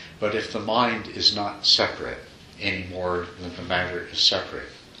 But if the mind is not separate any more than the matter is separate,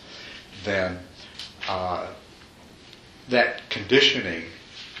 then that conditioning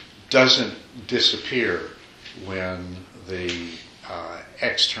doesn't disappear when the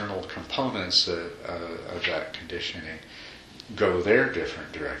external components of that conditioning go their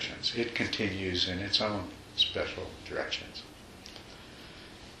different directions. It continues in its own special directions.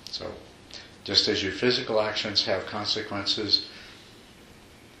 So, just as your physical actions have consequences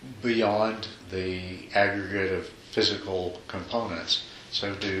beyond the aggregate of physical components,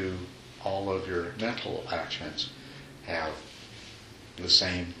 so do all of your mental actions have the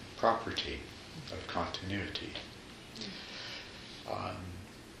same property of continuity.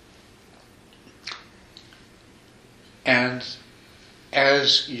 And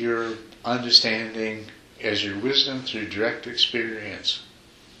as your understanding, as your wisdom through direct experience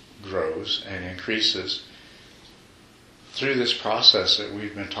grows and increases, through this process that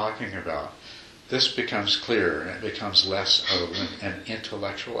we've been talking about, this becomes clearer and it becomes less of an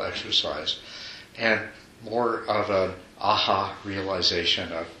intellectual exercise and more of an aha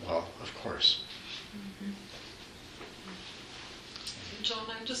realization of, well, of course. John,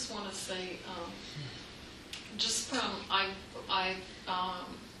 I just want to say, just from I've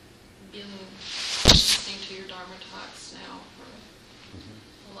been listening to your Dharma talks now for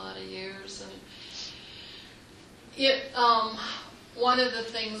a lot of years, and it one of the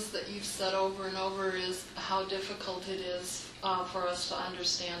things that you've said over and over is how difficult it is for us to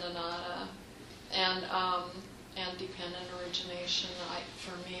understand anatta and dependent origination.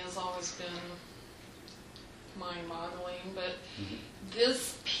 For me, has always been mind-boggling, but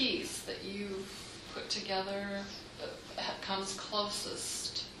this piece that you've put together comes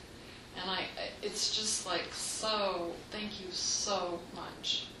closest, and it's just like, so thank you so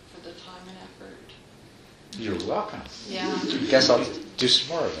much for the time and effort. You're welcome. Yeah. Guess I'll do some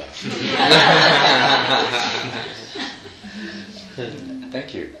more of that.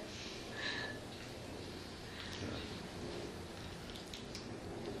 Thank you.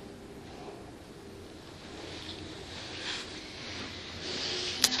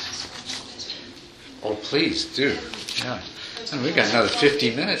 Oh, please do. Yeah. And we've got another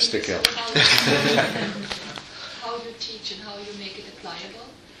 50 minutes to go. How you teach and how you make it applicable.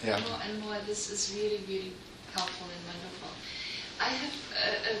 Yeah. More and more, this is really, really helpful and wonderful. I have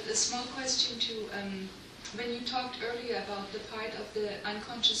a small question too. When you talked earlier about the part of the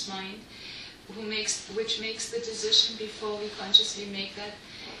unconscious mind which makes the decision before we consciously make that,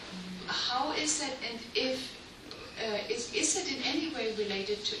 how is that, and if is it in any way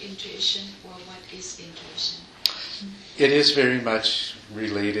related to intuition, or what is intuition? It is very much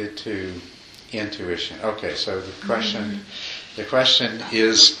related to intuition. Okay, so the question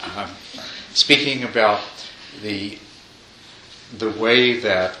is speaking about the way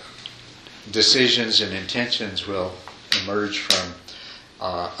that decisions and intentions will emerge from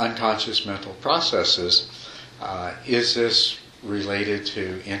unconscious mental processes. Is this related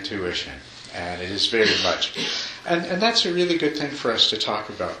to intuition? And it is very much. And that's a really good thing for us to talk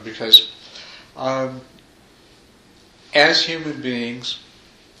about, because as human beings,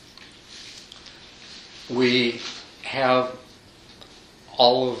 we have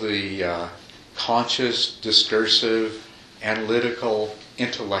all of the conscious, discursive, analytical,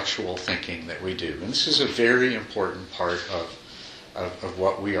 intellectual thinking that we do. And this is a very important part of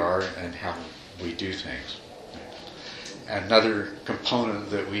what we are and how we do things. Another component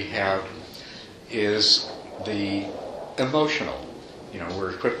that we have is the emotional.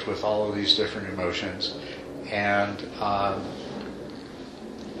 We're equipped with all of these different emotions, and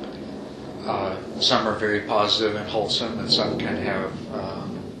some are very positive and wholesome, and some can have,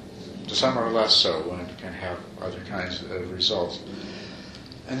 some are less so and can have other kinds of results.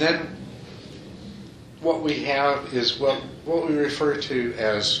 And then what we have is what we refer to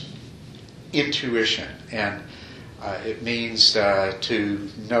as intuition, and it means to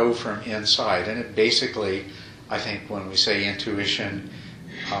know from inside. And it basically, I think when we say intuition,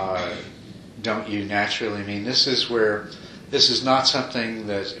 don't you naturally mean this is not something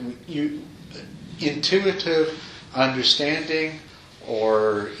that intuitive understanding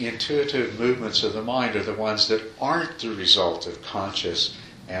or intuitive movements of the mind are the ones that aren't the result of conscious,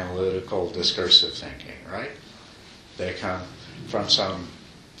 analytical, discursive thinking, right? They come from some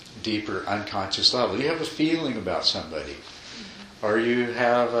deeper unconscious level. You have a feeling about somebody, or you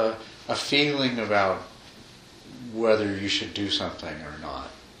have a feeling about whether you should do something or not.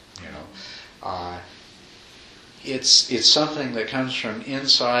 It's something that comes from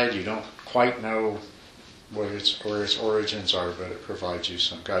inside. You don't quite know where its origins are, but it provides you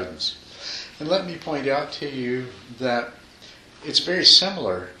some guidance. And let me point out to you that it's very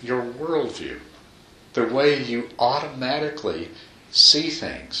similar, your worldview, the way you automatically see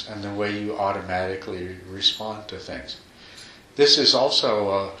things and the way you automatically respond to things. This is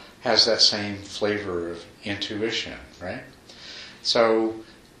also has that same flavor of intuition, right? So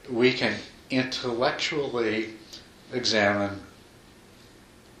we can intellectually examine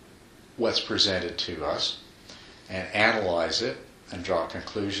what's presented to us and analyze it and draw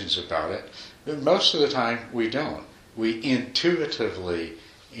conclusions about it. But most of the time we don't. We intuitively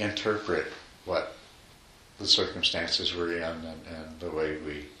interpret what the circumstances we're in and the way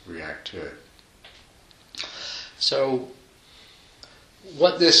we react to it. So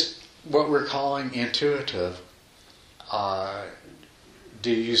what we're calling intuitive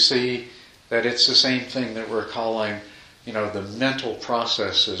do you see that it's the same thing that we're calling, the mental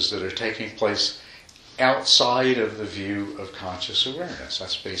processes that are taking place outside of the view of conscious awareness?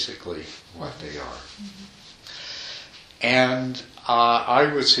 That's basically what they are. And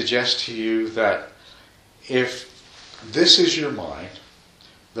I would suggest to you that if this is your mind,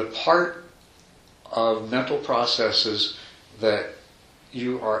 the part of mental processes that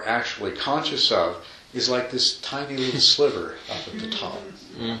you are actually conscious of is like this tiny little sliver up at the top.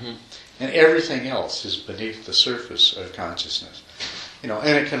 Mm-hmm. And everything else is beneath the surface of consciousness. And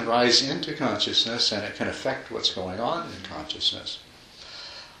it can rise into consciousness and it can affect what's going on in consciousness.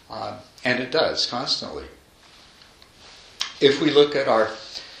 And it does constantly. If we look at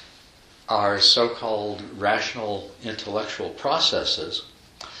our so-called rational intellectual processes,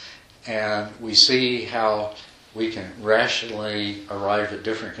 and we see how we can rationally arrive at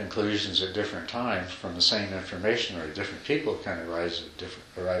different conclusions at different times from the same information, or different people can arrive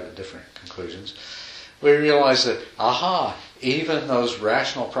at different conclusions, we realize that, even those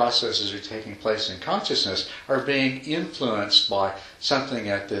rational processes that are taking place in consciousness are being influenced by something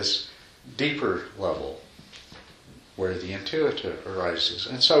at this deeper level, where the intuitive arises.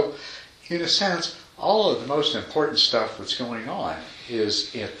 And so, in a sense, all of the most important stuff that's going on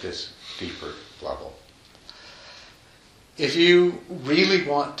is at this deeper level. If you really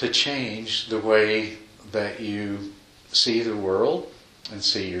want to change the way that you see the world and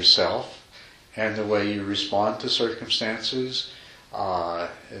see yourself, and the way you respond to circumstances,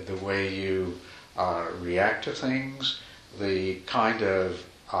 the way you react to things, the kind of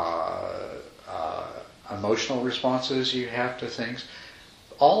emotional responses you have to things,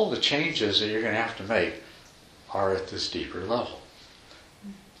 all the changes that you're going to have to make are at this deeper level.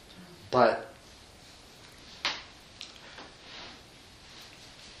 But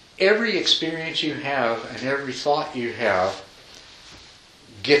every experience you have and every thought you have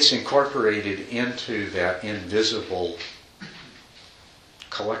gets incorporated into that invisible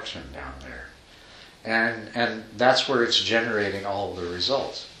collection down there. And that's where it's generating all of the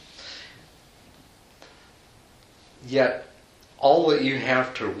results. Yet, all that you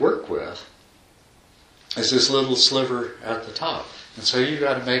have to work with is this little sliver at the top. And so you've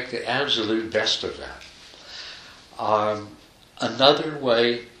got to make the absolute best of that. Another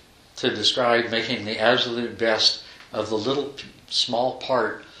way to describe making the absolute best of the little small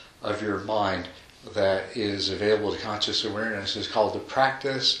part of your mind that is available to conscious awareness is called the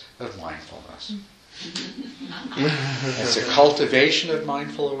practice of mindfulness. It's a cultivation of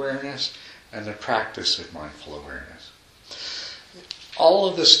mindful awareness and the practice of mindful awareness. All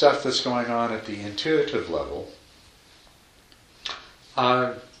of the stuff that's going on at the intuitive level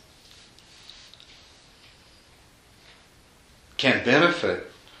can benefit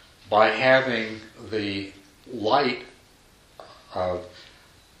by having the light of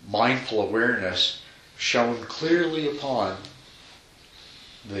mindful awareness shone clearly upon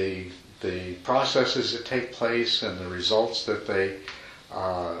the processes that take place and the results that they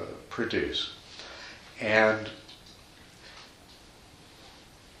produce. And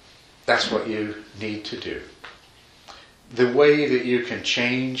that's what you need to do. The way that you can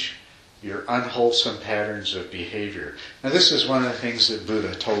change your unwholesome patterns of behavior. Now, this is one of the things that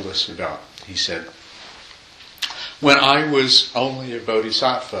Buddha told us about. He said, when I was only a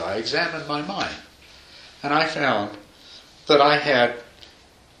bodhisattva, I examined my mind. And I found that I had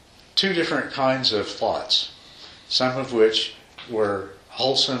two different kinds of thoughts, some of which were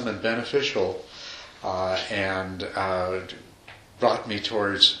wholesome and beneficial and brought me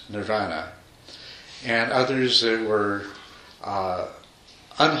towards nirvana, and others that were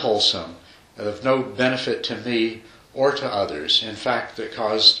unwholesome, of no benefit to me or to others, in fact, that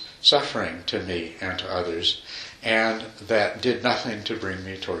caused suffering to me and to others, and that did nothing to bring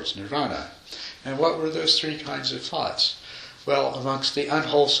me towards nirvana. And what were those three kinds of thoughts? Well, amongst the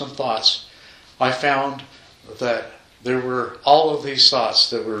unwholesome thoughts, I found that there were all of these thoughts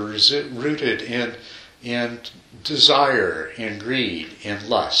that were rooted in desire, in greed, in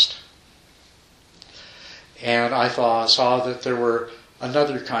lust. And I saw that there were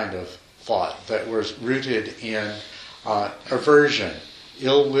another kind of thought that was rooted in aversion,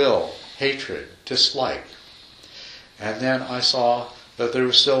 ill will, hatred, dislike. And then I saw that there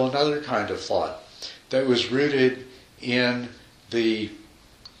was still another kind of thought that was rooted in the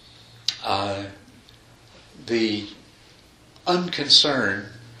unconcern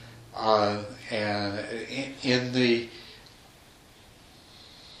and in the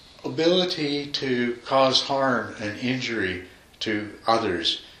ability to cause harm and injury to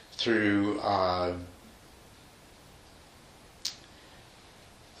others through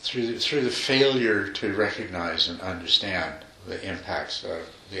the failure to recognize and understand the impacts of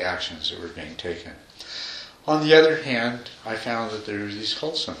the actions that were being taken. On the other hand, I found that there were these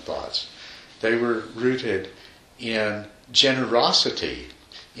wholesome thoughts. They were rooted in generosity,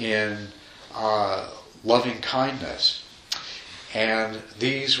 in loving kindness. And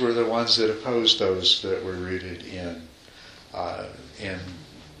these were the ones that opposed those that were rooted in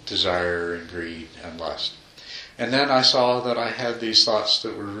desire and greed and lust. And then I saw that I had these thoughts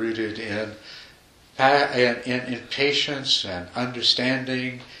that were rooted in patience and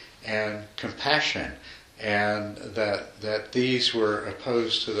understanding and compassion, and that these were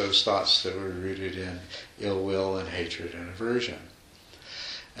opposed to those thoughts that were rooted in ill will and hatred and aversion.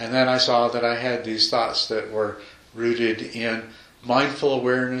 And then I saw that I had these thoughts that were rooted in mindful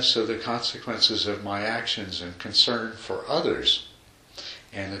awareness of the consequences of my actions and concern for others,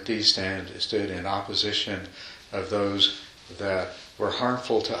 and that these stood in opposition of those that were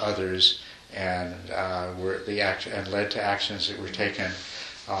harmful to others and led to actions that were taken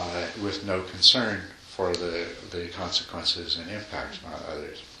with no concern for the consequences and impacts on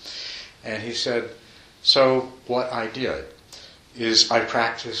others. And he said, so what I did is I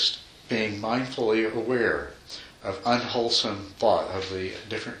practiced being mindfully aware of unwholesome thought, of the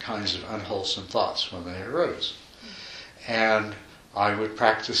different kinds of unwholesome thoughts when they arose. And I would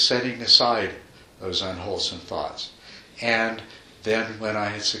practice setting aside those unwholesome thoughts. And then when I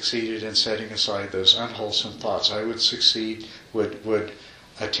had succeeded in setting aside those unwholesome thoughts, I would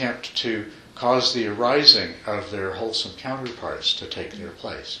attempt to cause the arising of their wholesome counterparts to take their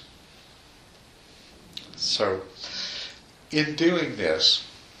place. So, in doing this,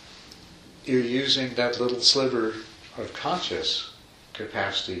 you're using that little sliver of conscious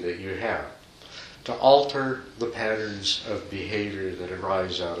capacity that you have to alter the patterns of behavior that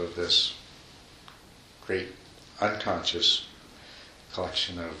arise out of this great unconscious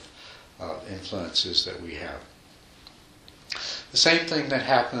collection of influences that we have. The same thing that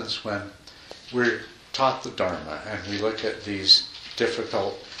happens when we're taught the Dharma and we look at these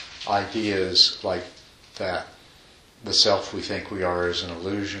difficult ideas like that the self we think we are is an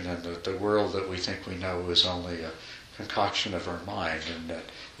illusion, and that the world that we think we know is only a concoction of our mind, and that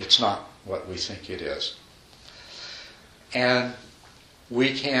it's not what we think it is. And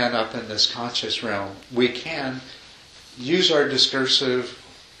we can, up in this conscious realm, we can use our discursive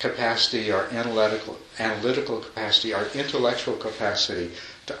capacity, our analytical capacity, our intellectual capacity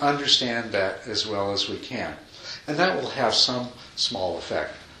to understand that as well as we can. And that will have some small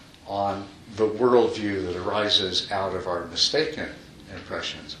effect on the worldview that arises out of our mistaken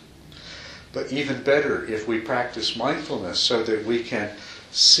impressions. But even better if we practice mindfulness so that we can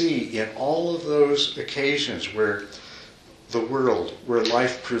see in all of those occasions where the world, where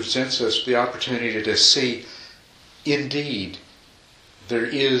life presents us the opportunity to see, indeed, there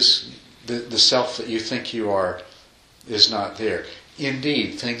is the self that you think you are is not there.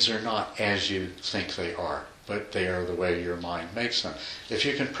 Indeed, things are not as you think they are, but they are the way your mind makes them. If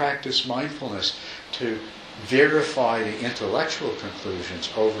you can practice mindfulness to verify the intellectual conclusions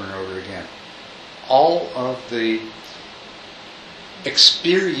over and over again, all of the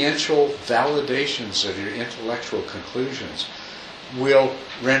experiential validations of your intellectual conclusions will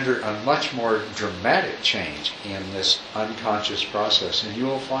render a much more dramatic change in this unconscious process, and you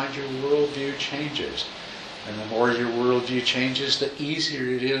will find your worldview changes. And the more your worldview changes, the easier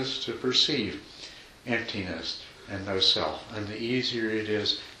it is to perceive emptiness and no self, and the easier it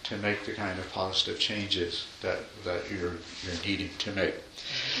is to make the kind of positive changes that you're needing to make.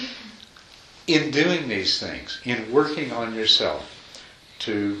 In doing these things, in working on yourself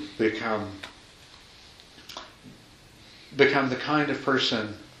to become the kind of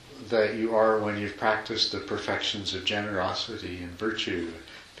person that you are when you've practiced the perfections of generosity and virtue,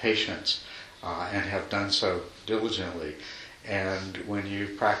 patience, and have done so diligently, and when you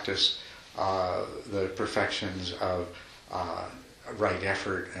practice the perfections of right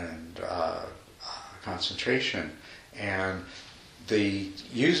effort and concentration, and the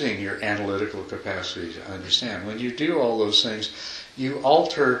using your analytical capacity to understand. When you do all those things, you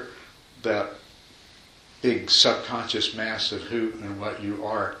alter that big subconscious mass of who and what you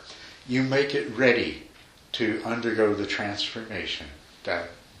are. You make it ready to undergo the transformation that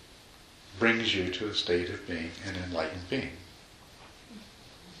brings you to a state of being an enlightened being.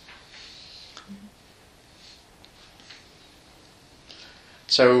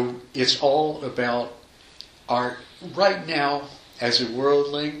 So it's all about our, right now, as a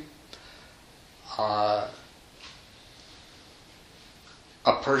worldling, a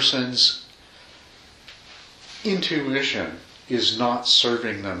person's intuition is not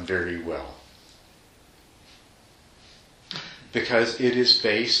serving them very well, because it is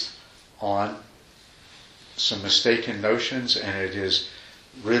based on some mistaken notions, and it is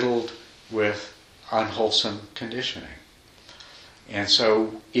riddled with unwholesome conditioning. And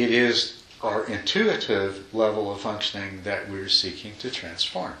so it is our intuitive level of functioning that we're seeking to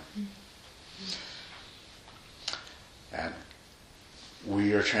transform. And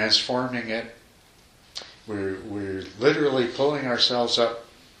we are transforming it. We're literally pulling ourselves up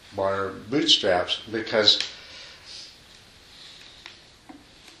by our bootstraps, because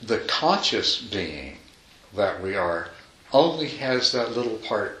the conscious being that we are only has that little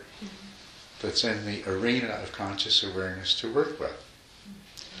part that's in the arena of conscious awareness to work with.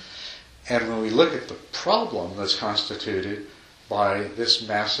 And when we look at the problem that's constituted by this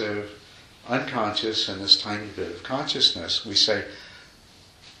massive unconscious and this tiny bit of consciousness, we say,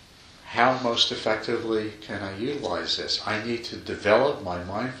 how most effectively can I utilize this? I need to develop my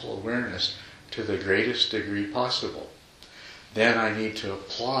mindful awareness to the greatest degree possible. Then I need to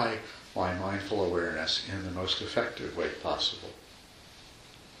apply my mindful awareness in the most effective way possible.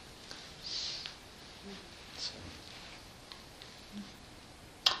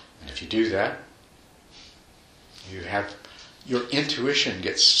 And if you do that, your intuition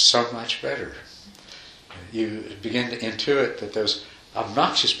gets so much better. You begin to intuit that those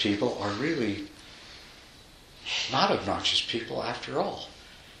obnoxious people are really not obnoxious people after all.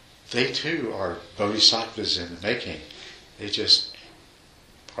 They too are bodhisattvas in the making. They just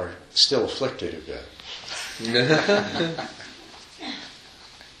are still afflicted a bit.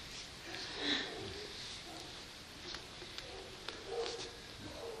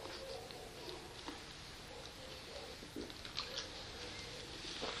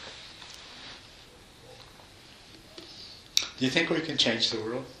 Do you think we can change the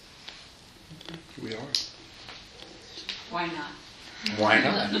world? We are. Why not? Why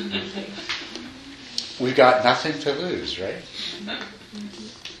not? We've got nothing to lose, right?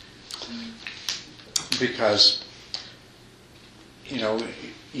 Because, you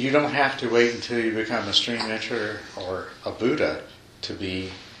don't have to wait until you become a stream enterer or a Buddha to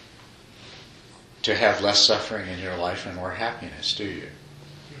have less suffering in your life and more happiness, do you?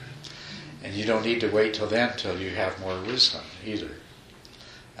 And you don't need to wait till then till you have more wisdom either.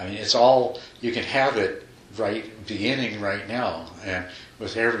 I mean, it's all, you can have it beginning right now, and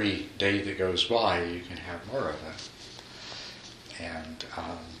with every day that goes by, you can have more of it. And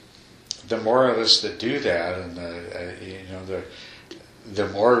the more of us that do that, and the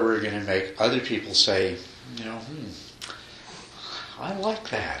more we're going to make other people say, I like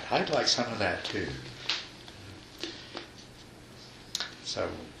that. I'd like some of that too. So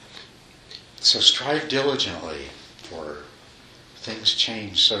strive diligently, for things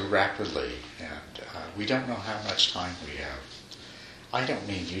change so rapidly, and we don't know how much time we have. I don't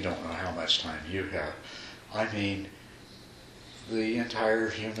mean you don't know how much time you have. I mean the entire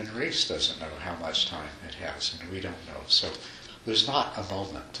human race doesn't know how much time it has, and we don't know. So there's not a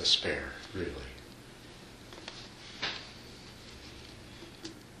moment to spare, really.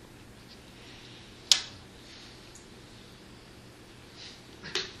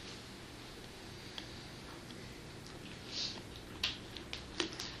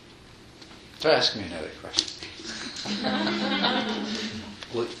 So ask me another question.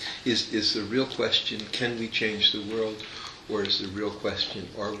 Well, is the real question, can we change the world? Or is the real question,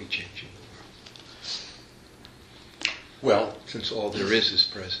 are we changing the world? Well, since all there is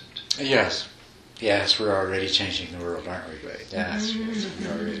present. Yes. Yes, we're already changing the world, aren't we? Right. Yes, we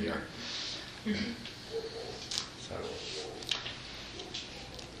already are. So,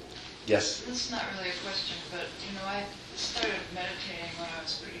 yes? This is not really a question, but, I started meditating when I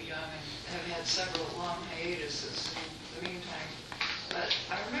was pretty young and have had several long hiatuses in the meantime. But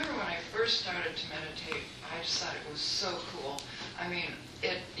I remember when I first started to meditate, I just thought it was so cool. I mean,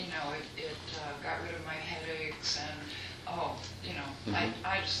 it got rid of my headaches and, I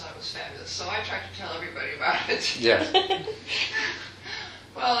just thought it was fabulous. So I tried to tell everybody about it. Yeah.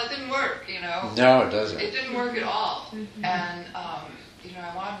 Well, it didn't work, No, it doesn't. It didn't work at all. Mm-hmm. And, I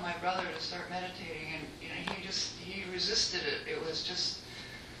wanted my brother to start meditating, and, he resisted it. It was just,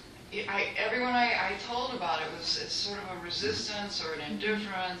 everyone I told about it's sort of a resistance or an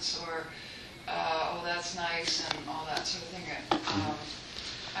indifference or, oh, that's nice and all that sort of thing.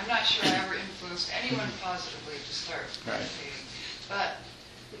 I'm not sure I ever influenced anyone positively to start meditating. But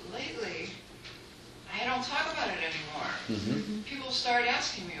lately, I don't talk about it anymore. Mm-hmm. People start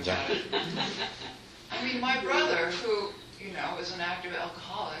asking me about it. I mean, my brother, who, is an active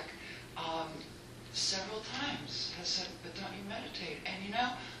alcoholic, several times has said, but don't you meditate? And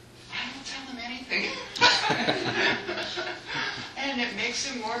I don't tell him anything. And it makes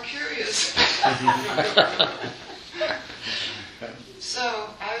him more curious.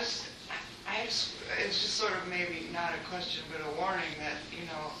 So I it's just sort of maybe not a question, but a warning that,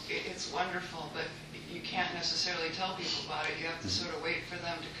 it's wonderful, but you can't necessarily tell people about it. You have to sort of wait for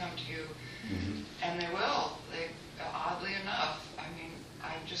them to come to you, and they will. Oddly enough, I mean,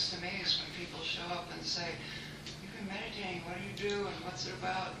 I'm just amazed when people show up and say, "You've been meditating. What do you do? And what's it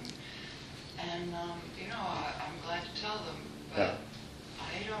about?" And I'm glad to tell them, but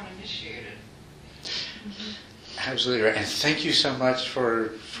I don't initiate it. Absolutely right. And thank you so much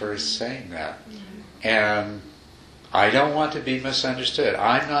for saying that. And I don't want to be misunderstood.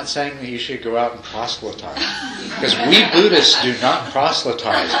 I'm not saying that you should go out and proselytize. Because we Buddhists do not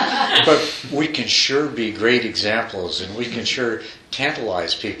proselytize. But we can sure be great examples, and we can sure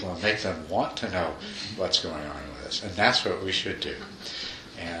tantalize people and make them want to know what's going on with us. And that's what we should do.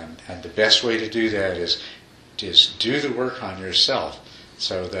 And the best way to do that is do the work on yourself,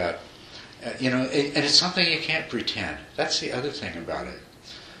 so that, and it's something you can't pretend. That's the other thing about it.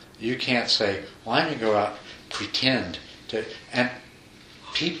 You can't say, well, I'm going to go out and pretend to, and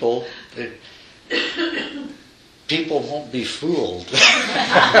people won't be fooled.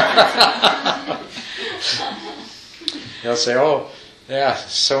 They'll say, oh, yeah,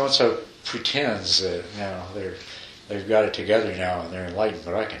 so-and-so pretends that, they've got it together now and they're enlightened,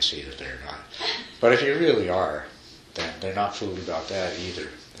 but I can see that they're not. But if you really are, then they're not fooled about that either.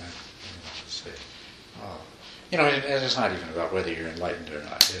 And it's not even about whether you're enlightened or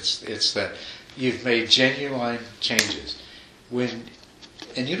not. It's that you've made genuine changes.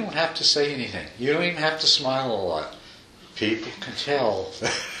 And you don't have to say anything. You don't even have to smile a lot. People can tell.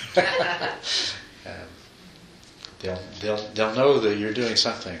 They'll know that you're doing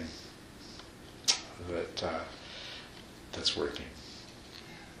something that's working.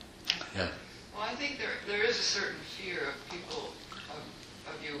 Yeah. Well, I think there is a certain fear of people, of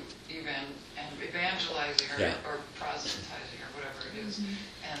you evangelizing or proselytizing or whatever it is.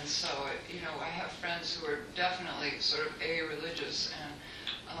 And so, I have friends who are definitely sort of religious, and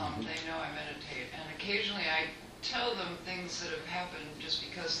they know I meditate. And occasionally I tell them things that have happened just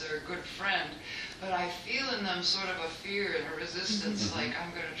because they're a good friend, but I feel in them sort of a fear and a resistance, like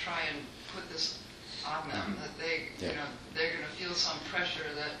I'm going to try and put this on them, that they're going to feel some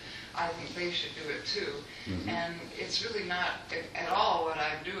pressure that I think they should do it too. And it's really not at all what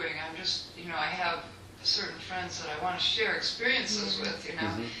I'm doing. I'm just, I have certain friends that I want to share experiences with, and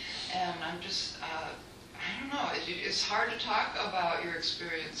I'm just, I don't know, it's hard to talk about your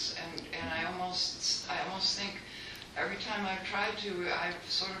experience, and I almost think every time I've tried to, I've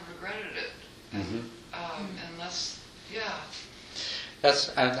sort of regretted it. Unless, That's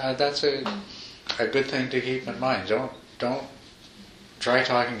a good thing to keep in mind. Don't try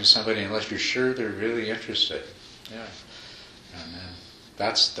talking to somebody unless you're sure they're really interested. Yeah, and then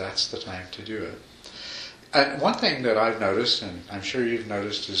that's the time to do it. And one thing that I've noticed, and I'm sure you've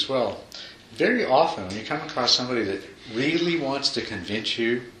noticed as well, very often when you come across somebody that really wants to convince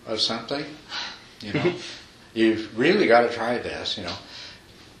you of something, you've really got to try this.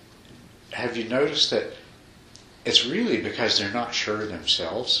 Have you noticed that it's really because they're not sure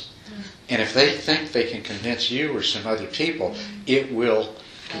themselves? And if they think they can convince you or some other people, it will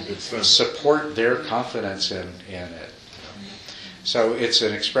support their confidence in it. So it's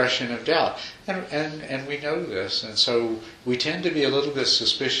an expression of doubt. And we know this, and so we tend to be a little bit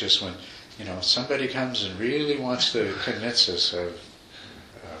suspicious when somebody comes and really wants to convince us of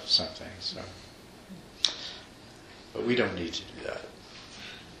something. So, but we don't need to do that.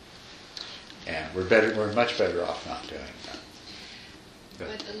 And we're much better off not doing that.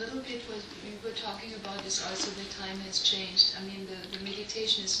 But a little bit what we were talking about is also the time has changed. I mean, the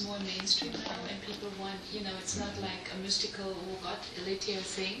meditation is more mainstream now, and people want, it's not like a mystical, elitary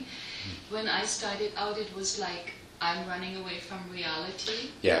thing. When I started out, it was like, I'm running away from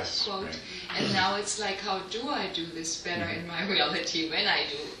reality, yes, quote. Right. And now it's like, how do I do this better in my reality when I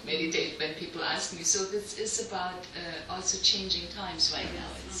do meditate, when people ask me? So this is about also changing times right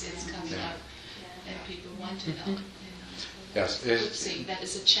now. It's coming up, and people want to know. Yes, that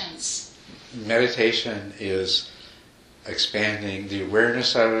is a chance. Meditation is expanding. The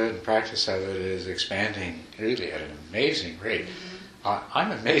awareness of it and practice of it is expanding really at an amazing rate.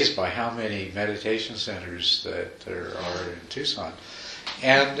 I'm amazed by how many meditation centers that there are in Tucson.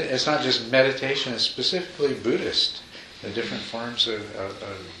 And it's not just meditation, it's specifically Buddhist, the different forms of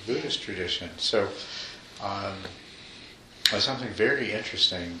Buddhist tradition. So there's something very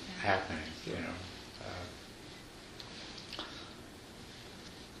interesting happening,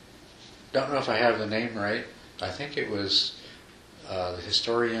 Don't know if I have the name right. I think it was the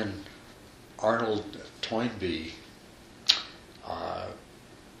historian Arnold Toynbee.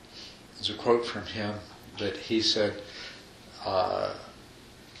 There's a quote from him that he said,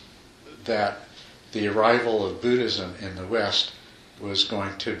 that the arrival of Buddhism in the West was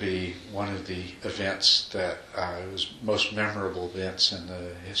going to be one of the events that was most memorable events in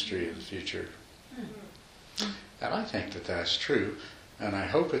the history of the future. And I think that that's true, and I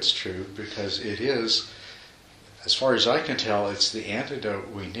hope it's true, because it is, as far as I can tell, it's the antidote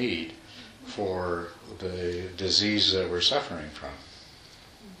we need for the disease that we're suffering from.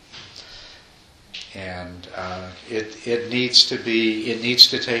 And it needs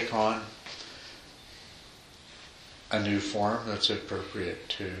to take on a new form that's appropriate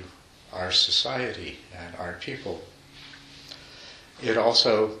to our society and our people. It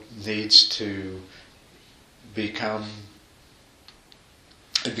also needs to become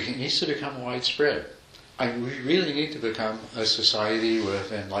widespread. We really need to become a society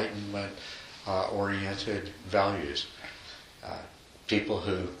with Enlightenment oriented values. People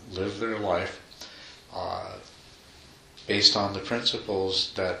who live their life based on the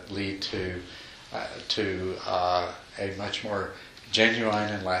principles that lead to a much more genuine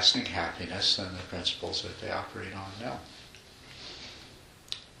and lasting happiness than the principles that they operate on now.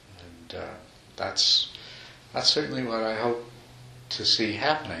 And that's certainly what I hope to see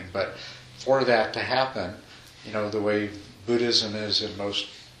happening. But for that to happen, the way Buddhism is in most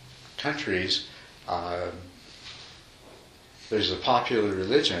countries, there's a popular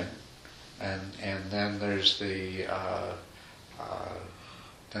religion, and then there's the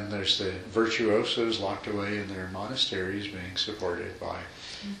virtuosos locked away in their monasteries, being supported by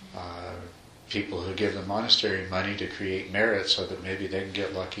people who give the monastery money to create merit so that maybe they can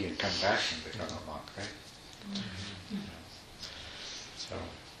get lucky and come back and become a monk, right? So,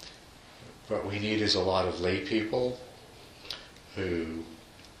 what we need is a lot of lay people who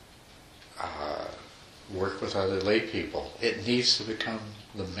work with other lay people. It needs to become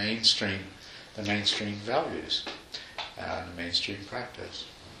the mainstream values and the mainstream practice.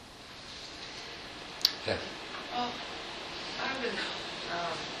 Yeah. Well, I've been,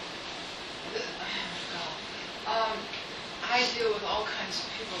 I deal with all kinds of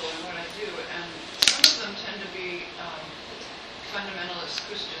people in what I do, and some of them tend to be fundamentalist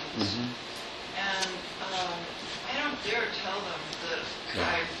Christians, and I don't dare tell them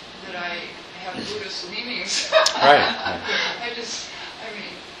that I have Buddhist leanings. Right. I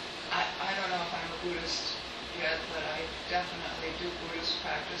don't know if I'm a Buddhist yet, but I definitely do Buddhist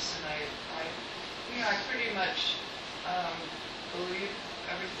practice, and I pretty much believe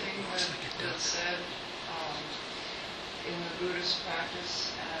everything that's said in the Buddhist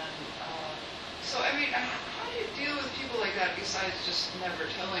practice. And so, how do you deal with people like that besides just never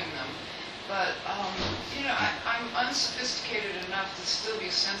telling them? But, I'm unsophisticated enough to still be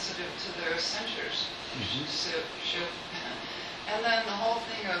sensitive to their censors. And then the whole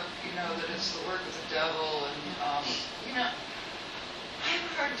thing of, that it's the work of the devil, and, I have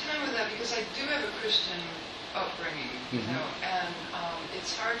a hard time with that because I do have a Christian upbringing, and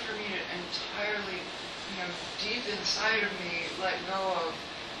it's hard for me to entirely, deep inside of me, let go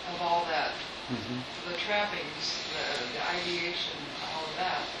of all that, the trappings, the ideation, all of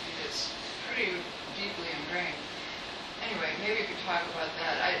that. It's pretty deeply ingrained. Anyway, maybe you could talk about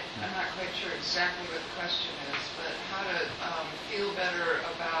that. I'm not quite sure exactly what the question is, but how to feel better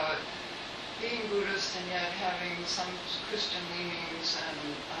about being Buddhist and yet having some Christian leanings, and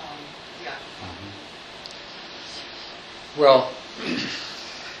Well,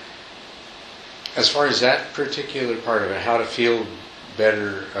 as far as that particular part of it, how to feel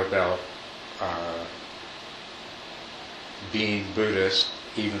better about being Buddhist,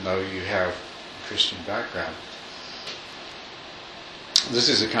 even though you have a Christian background. This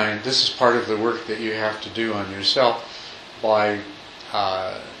is part of the work that you have to do on yourself by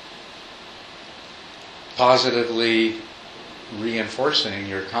positively reinforcing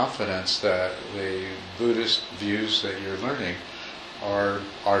your confidence that the Buddhist views that you're learning are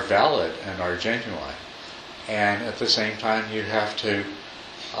valid and are genuine. And at the same time, you have to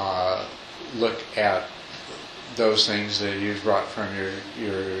look at those things that you've brought from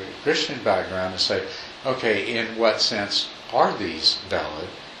your Christian background and say, okay, in what sense are these valid,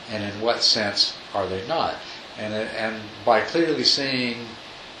 and in what sense are they not? And by clearly seeing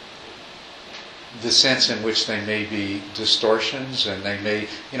the sense in which they may be distortions, and they may,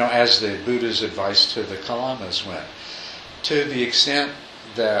 as the Buddha's advice to the Kalamas went, to the extent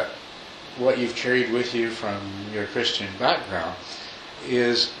that what you've carried with you from your Christian background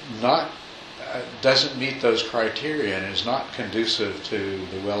is not, doesn't meet those criteria and is not conducive to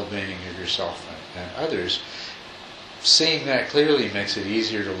the well-being of yourself and others, seeing that clearly makes it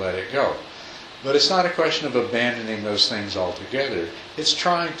easier to let it go. But it's not a question of abandoning those things altogether. It's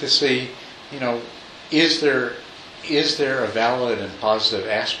trying to see, is there is there a valid and positive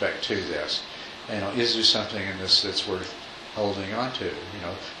aspect to this? Is there something in this that's worth holding on to?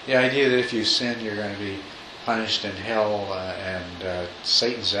 The idea that if you sin, you're going to be punished in hell, and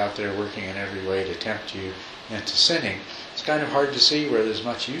Satan's out there working in every way to tempt you into sinning. It's kind of hard to see where there's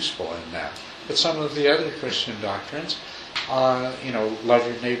much useful in that. But some of the other Christian doctrines, love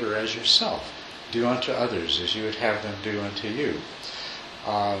your neighbor as yourself. Do unto others as you would have them do unto you.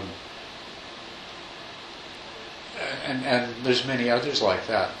 And there's many others like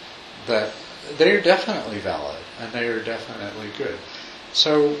that they are definitely valid and they are definitely good.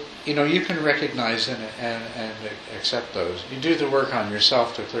 So, you can recognize and accept those. You do the work on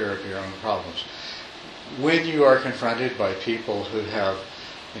yourself to clear up your own problems. When you are confronted by people who have,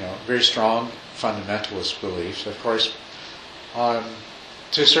 very strong fundamentalist beliefs, of course,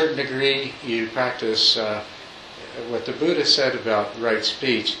 to a certain degree, you practice what the Buddha said about right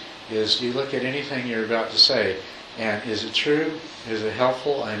speech is you look at anything you're about to say, and is it true, is it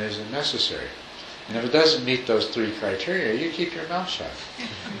helpful, and is it necessary? And if it doesn't meet those three criteria, you keep your mouth shut.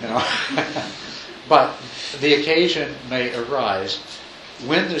 But the occasion may arise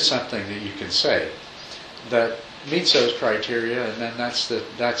when there's something that you can say that meets those criteria, and then that's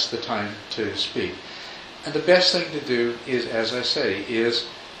the time to speak. And the best thing to do is, as I say, is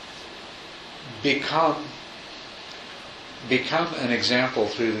become an example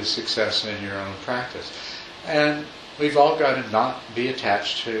through the success in your own practice. And we've all got to not be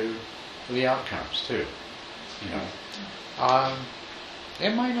attached to the outcomes too.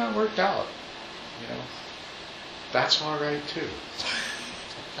 It might not work out. That's all right too.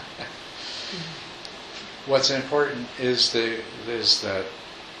 What's important is that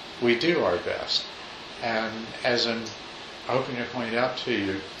we do our best. And as I'm hoping to point out to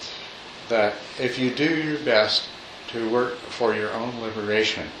you, that if you do your best to work for your own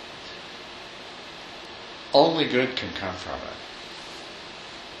liberation, only good can come from it.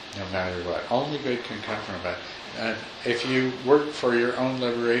 No matter what. Only good can come from it. And if you work for your own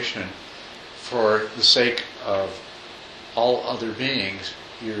liberation for the sake of all other beings,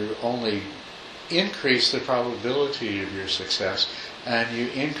 you only increase the probability of your success, and you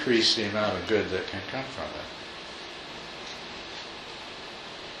increase the amount of good that can come from it.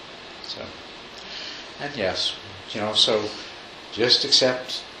 So, and yes, so just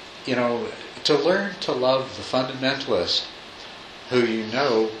accept, to learn to love the fundamentalist who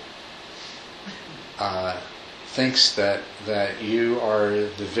thinks that you are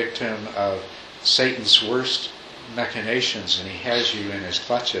the victim of Satan's worst machinations and he has you in his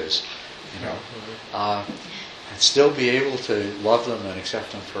clutches, and still be able to love them and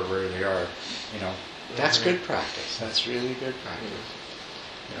accept them for where they are, that's good practice. That's really good practice.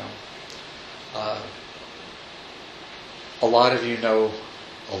 A lot of you know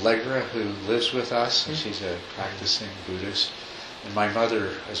Allegra, who lives with us, and she's a practicing Buddhist. And my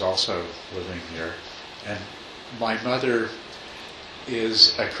mother is also living here. And my mother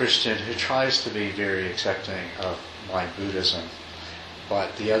is a Christian who tries to be very accepting of my Buddhism.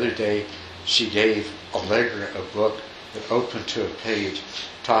 But the other day, she gave Allegra a book that opened to a page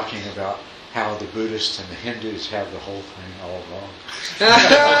talking about how the Buddhists and the Hindus have the whole thing all wrong.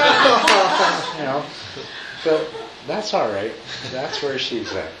 But that's all right. That's where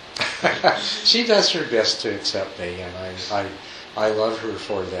she's at. She does her best to accept me, and I love her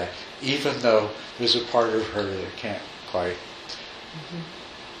for that, even though there's a part of her that can't quite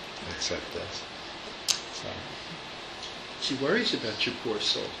accept this. So. She worries about your poor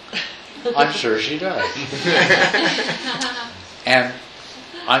soul. I'm sure she does. And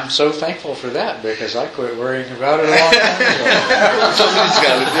I'm so thankful for that, because I quit worrying about it a long time ago. Somebody's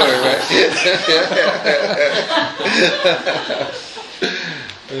got to do it, right?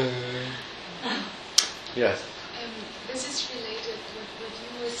 Yes. This is related to what you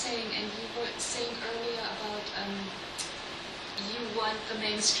were saying, and you were saying earlier about you want the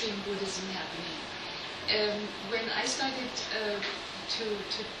mainstream Buddhism happening. When I started to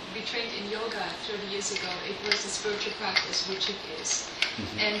be trained in yoga 30 years ago, it was a spiritual practice, which it is.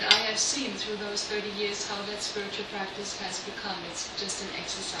 Mm-hmm. And I have seen through those 30 years how that spiritual practice has become. It's just an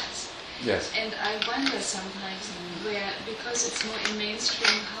exercise. Yes. And I wonder sometimes because it's more in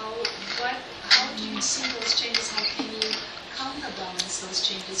mainstream, how do you see those changes? How can you counterbalance those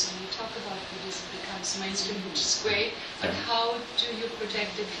changes when you talk about Buddhism becomes mainstream, which is great, but how do you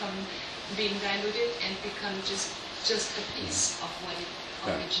protect it from being diluted and become just a piece of what it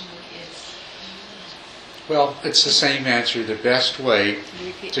originally is? Well, it's the same answer. The best way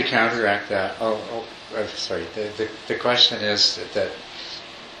to counteract that. Sorry. The question is that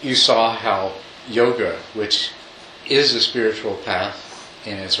you saw how yoga, which is a spiritual path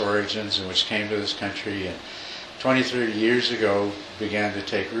in its origins and which came to this country and 20, 30 years ago began to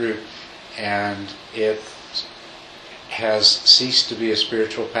take root, and it has ceased to be a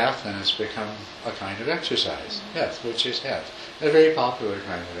spiritual path and it's become a kind of exercise. Yes, which it has. A very popular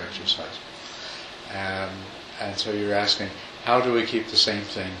kind of exercise. And so you're asking, how do we keep the same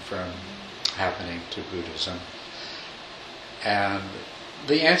thing from happening to Buddhism? And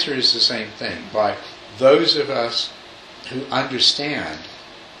the answer is the same thing. By those of us who understand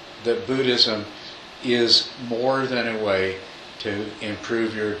that Buddhism is more than a way to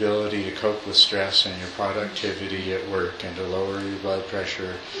improve your ability to cope with stress and your productivity at work, and to lower your blood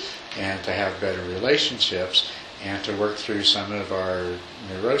pressure, and to have better relationships, and to work through some of our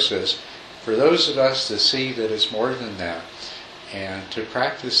neurosis. For those of us to see that it's more than that, and to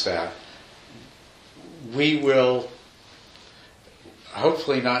practice that, we will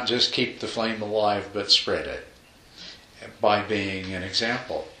hopefully not just keep the flame alive, but spread it by being an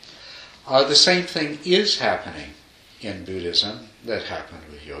example. The same thing is happening in Buddhism that happened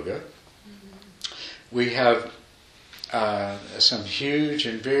with yoga. We have some huge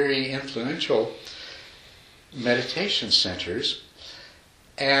and very influential meditation centers,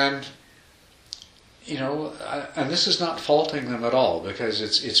 and and this is not faulting them at all, because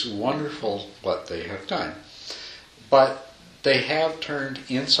it's wonderful what they have done, but they have turned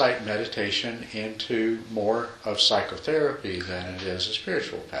insight meditation into more of psychotherapy than it is a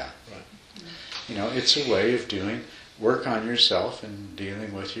spiritual path. Right. It's a way of doing work on yourself and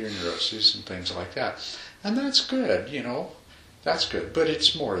dealing with your neuroses and things like that. And that's good, that's good, but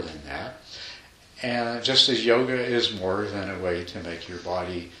it's more than that. And just as yoga is more than a way to make your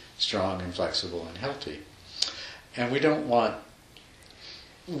body strong and flexible and healthy. And we don't want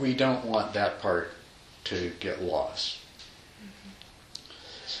that part to get lost.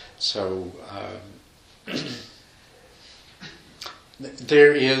 So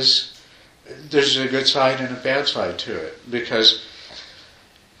there's a good side and a bad side to it, because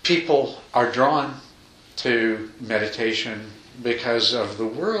people are drawn to meditation because of the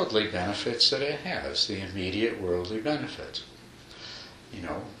worldly benefits that it has, the immediate worldly benefits.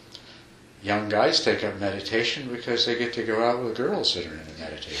 Young guys take up meditation because they get to go out with girls that are into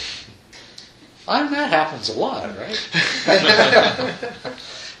meditation. That happens a lot, right?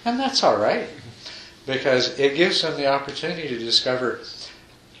 And that's all right, because it gives them the opportunity to discover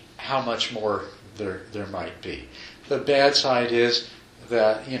how much more there might be. The bad side is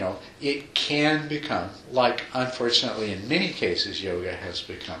that, it can become, like unfortunately in many cases yoga has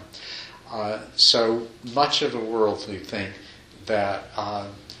become, so much of a worldly thing that,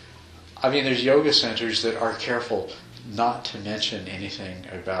 there's yoga centers that are careful not to mention anything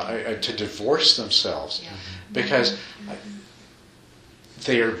about, to divorce themselves, because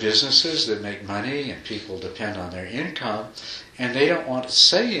they are businesses that make money and people depend on their income, and they don't want to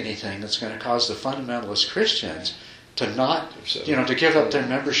say anything that's going to cause the fundamentalist Christians to not, to give up their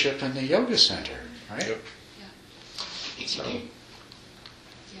membership in the yoga center, right? Yep. Yeah. So,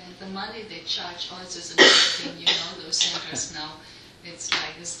 The money they charge also is another thing, those centers now,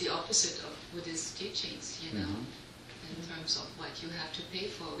 it's the opposite of Buddhist teachings, in terms of what you have to pay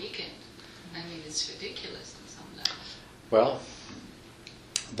for a weekend. It's ridiculous on some level. well,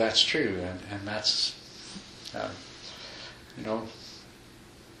 that's true, and that's, and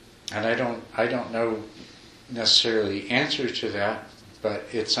I don't know necessarily the answer to that, but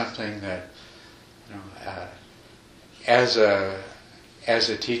it's something that, as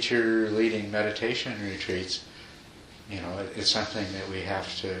a teacher leading meditation retreats, it's something that we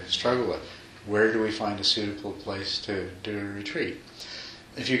have to struggle with. Where do we find a suitable place to do a retreat?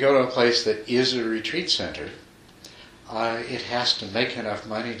 If you go to a place that is a retreat center, it has to make enough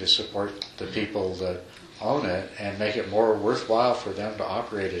money to support the people that own it and make it more worthwhile for them to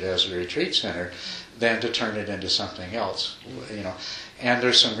operate it as a retreat center than to turn it into something else. And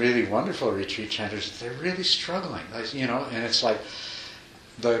there's some really wonderful retreat centers that they're really struggling, and it's like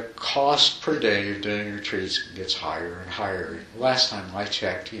the cost per day of doing retreats gets higher and higher. Last time I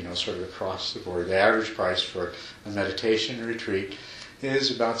checked, sort of across the board, the average price for a meditation retreat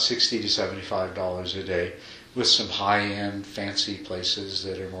is about $60 to $75 a day, with some high-end fancy places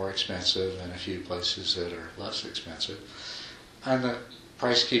that are more expensive and a few places that are less expensive. And the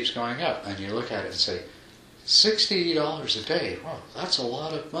price keeps going up. And you look at it and say, $60 a day, wow, that's a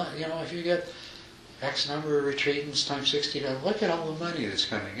lot of money. If you get X number of retreatants times $60, look at all the money that's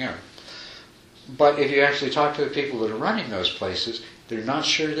coming in. But if you actually talk to the people that are running those places, they're not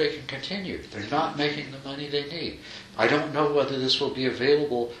sure they can continue. They're not making the money they need. I don't know whether this will be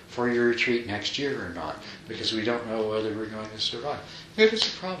available for your retreat next year or not, because we don't know whether we're going to survive. It is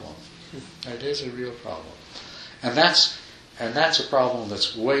a problem. It is a real problem. And that's a problem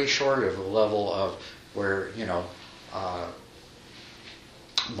that's way short of the level of where,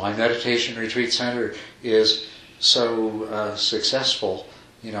 my meditation retreat center is so successful,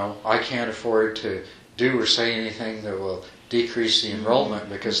 I can't afford to do or say anything that will decrease the enrollment,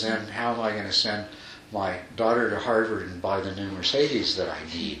 because then how am I going to send my daughter to Harvard and buy the new Mercedes that I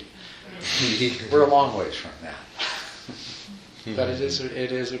need? We're a long ways from that. But it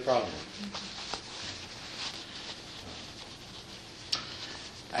is a problem.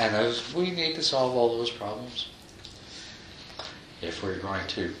 And we need to solve all those problems if we're going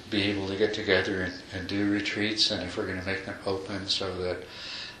to be able to get together and do retreats, and if we're going to make them open so that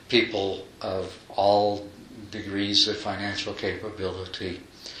people of all degrees of financial capability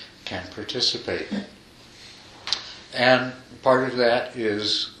can participate. And part of that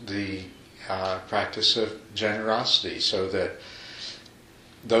is the practice of generosity, so that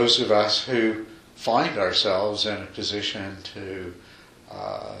those of us who find ourselves in a position to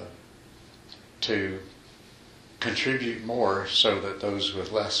contribute more, so that those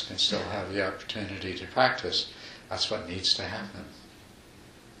with less can still have the opportunity to practice. That's what needs to happen.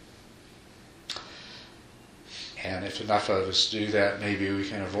 And if enough of us do that, maybe we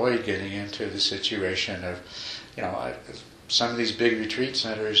can avoid getting into the situation of, some of these big retreat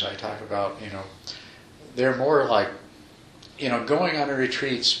centers I talk about, they're more like, going on a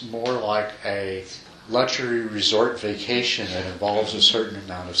retreat's more like a luxury resort vacation that involves a certain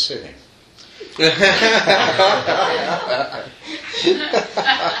amount of sitting.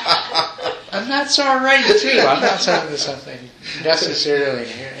 And that's all right too. I'm not saying there's something necessarily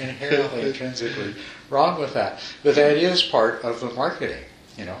inherently, intrinsically wrong with that, but that is part of the marketing,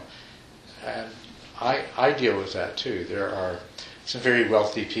 And I deal with that too. There are some very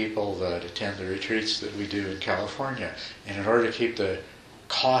wealthy people that attend the retreats that we do in California, and in order to keep the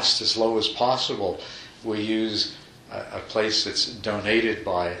cost as low as possible, we use a place that's donated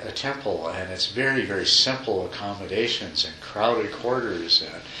by a temple, and it's very, very simple accommodations and crowded quarters,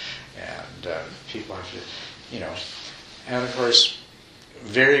 and people have to, and of course,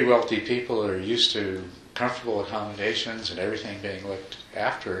 very wealthy people are used to comfortable accommodations and everything being looked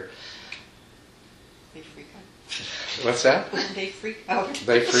after. They freak out. What's that? They freak out.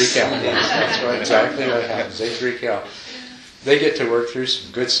 They freak out. Yes, that's exactly what happens. They freak out. They get to work through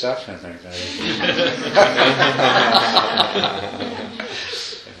some good stuff in there.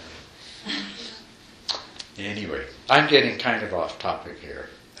 Anyway, I'm getting kind of off topic here,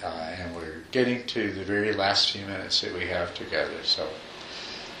 and we're getting to the very last few minutes that we have together. So,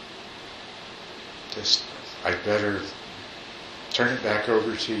 I'd better turn it back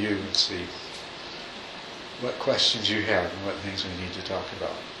over to you and see what questions you have and what things we need to talk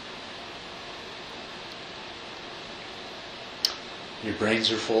about. Your brains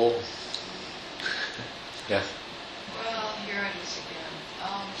are full? Yeah. Well, here it is again.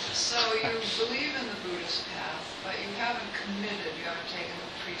 So you believe in the Buddhist path, but you haven't committed, you haven't taken the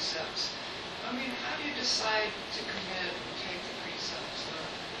precepts. How do you decide to commit and take the precepts?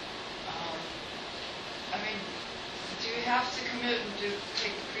 Do you have to commit and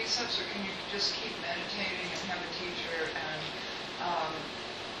take the precepts, or can you just keep meditating and have a teacher and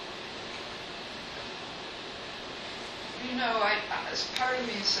as part of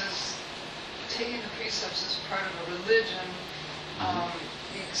me says taking the precepts is part of a religion,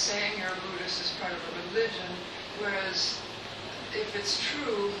 saying you're a Buddhist is part of a religion, whereas if it's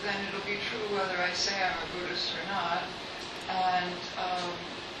true, then it'll be true whether I say I'm a Buddhist or not. And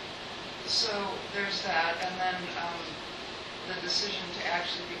so there's that, and then the decision to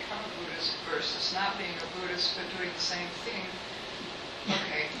actually become a Buddhist versus not being a Buddhist but doing the same thing.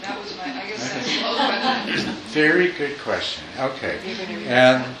 Okay, that was I guess that's the question. Very good question. Okay.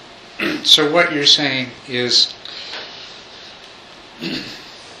 And so what you're saying is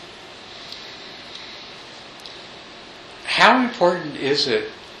how important is it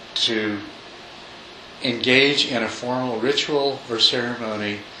to engage in a formal ritual or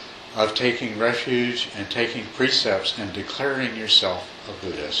ceremony of taking refuge and taking precepts and declaring yourself a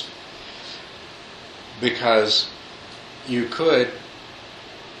Buddhist? Because you could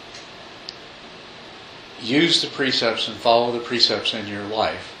use the precepts and follow the precepts in your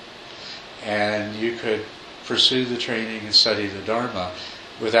life, and you could pursue the training and study the Dharma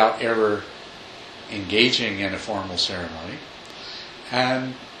without ever engaging in a formal ceremony,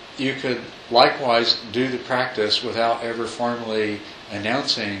 and you could likewise do the practice without ever formally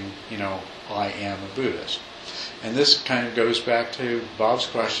announcing, I am a Buddhist. And this kind of goes back to Bob's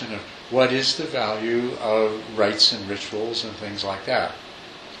question of what is the value of rites and rituals and things like that.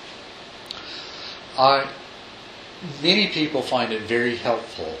 Many people find it very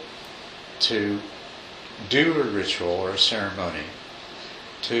helpful to do a ritual or a ceremony,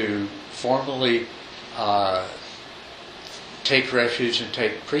 to formally take refuge and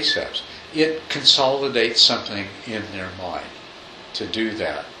take precepts. It consolidates something in their mind to do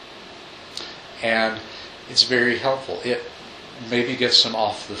that. And it's very helpful. It maybe gets them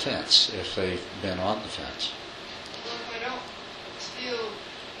off the fence if they've been on the fence. Well, if I don't feel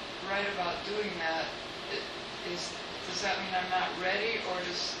right about doing that, does that mean I'm not ready, or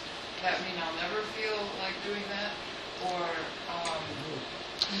does that mean I'll never feel like doing that? Or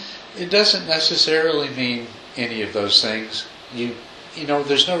it doesn't necessarily mean any of those things. You know,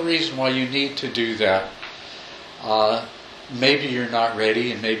 there's no reason why you need to do that. Maybe you're not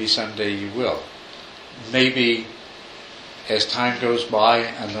ready, and maybe someday you will. Maybe as time goes by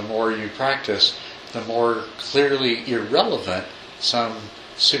and the more you practice, the more clearly irrelevant some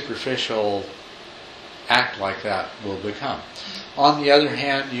superficial act like that will become. On the other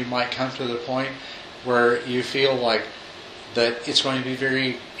hand, you might come to the point where you feel like that it's going to be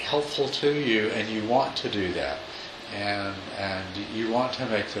very helpful to you, and you want to do that. And you want to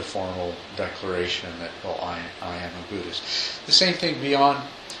make the formal declaration that, well, I am a Buddhist. The same thing beyond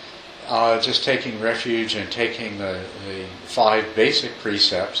just taking refuge and taking the 5 basic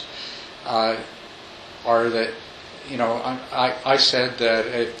precepts are that, you know, I said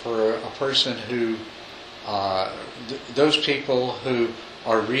that for a person who, those people who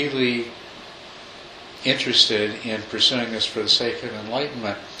are really interested in pursuing this for the sake of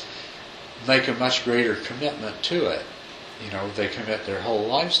enlightenment make a much greater commitment to it. You know, they commit their whole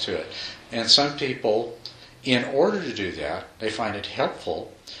lives to it. And some people, in order to do that, they find it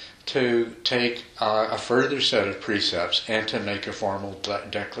helpful to take a further set of precepts and to make a formal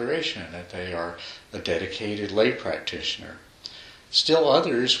declaration that they are a dedicated lay practitioner. Still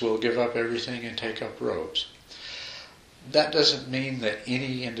others will give up everything and take up robes. That doesn't mean that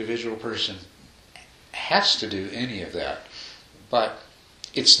any individual person has to do any of that, but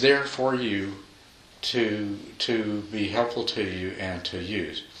it's there for you to be helpful to you and to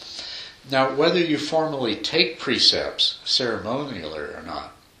use. Now, whether you formally take precepts ceremonially or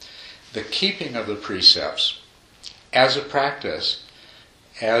not, the keeping of the precepts as a practice,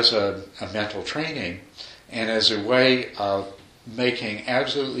 as a mental training, and as a way of making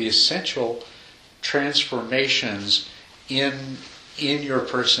absolutely essential transformations in your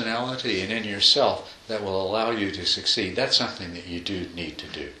personality and in yourself that will allow you to succeed, that's something that you do need to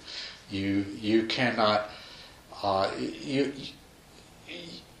do. You cannot,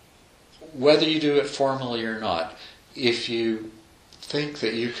 whether you do it formally or not, if you think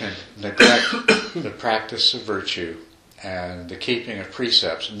that you can neglect the practice of virtue and the keeping of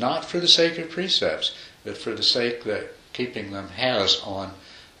precepts, not for the sake of precepts, but for the sake that keeping them has on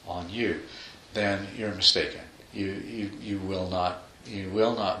you, then you're mistaken. You will not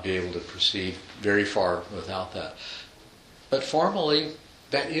be able to proceed very far without that. But formally,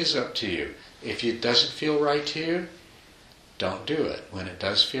 that is up to you. If it doesn't feel right to you, don't do it. When it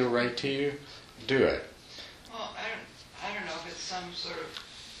does feel right to you, do it. well, I don't know if it's some sort of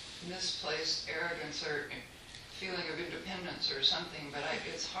misplaced arrogance or feeling of independence or something, but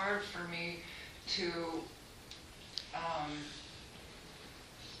it's hard for me to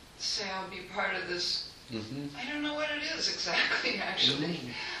say I'll be part of this. Mm-hmm. I don't know what it is exactly, actually.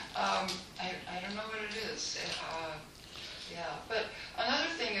 I don't know what it is. Yeah, but another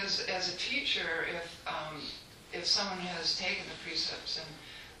thing is, as a teacher, if someone has taken the precepts and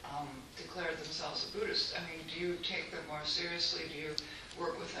declared themselves a Buddhist, I mean, do you take them more seriously? Do you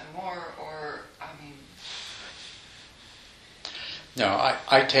work with them more? Or, I mean... No,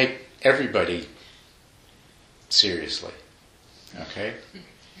 I take everybody seriously. Okay?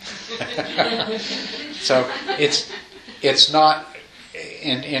 So it's not,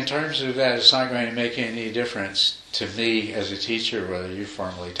 in terms of that, it's not going to make any difference to me as a teacher whether you've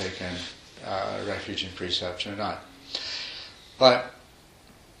formally taken refuge in precepts or not. But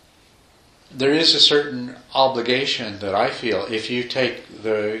there is a certain obligation that I feel if you take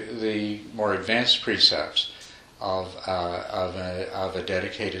the more advanced precepts of a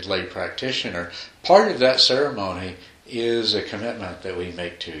dedicated lay practitioner. Part of that ceremony is a commitment that we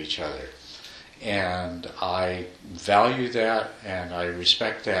make to each other. And I value that, and I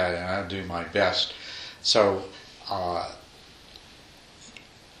respect that, and I'll do my best. So I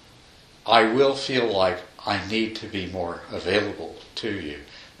will feel like I need to be more available to you,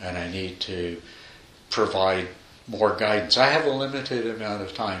 and I need to provide more guidance. I have a limited amount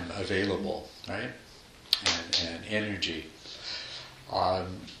of time available, right? And energy.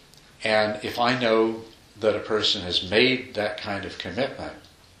 And if I know that a person has made that kind of commitment,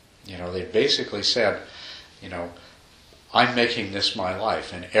 you know, they basically said, you know, I'm making this my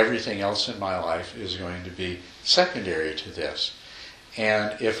life, and everything else in my life is going to be secondary to this.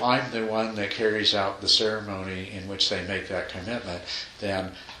 And if I'm the one that carries out the ceremony in which they make that commitment,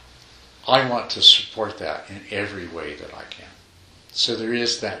 then I want to support that in every way that I can. So there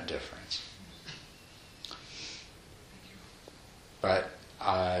is that difference. But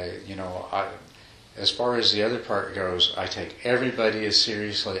as far as the other part goes, I take everybody as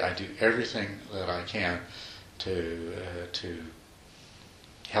seriously. I do everything that I can to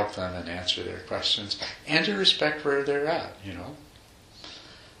help them and answer their questions, and to respect where they're at.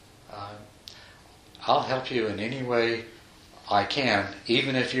 I'll help you in any way I can,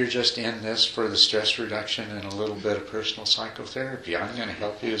 even if you're just in this for the stress reduction and a little bit of personal psychotherapy. I'm going to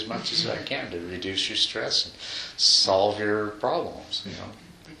help you as much as I can to reduce your stress and solve your problems.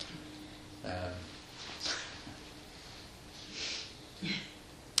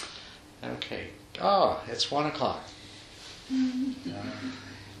 Okay. It's 1:00.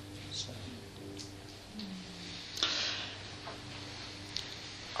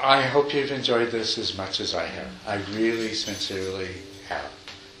 I hope you've enjoyed this as much as I have. I really, sincerely have.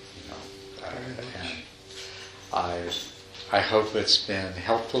 And I hope it's been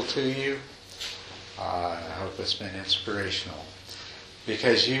helpful to you. I hope it's been inspirational,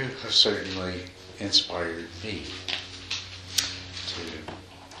 because you have certainly inspired me to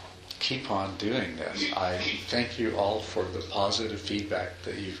keep on doing this. I thank you all for the positive feedback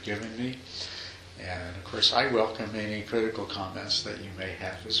that you've given me. And of course, I welcome any critical comments that you may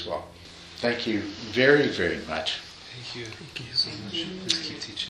have as well. Thank you very, very much. Thank you. Thank you so much. Please keep teaching.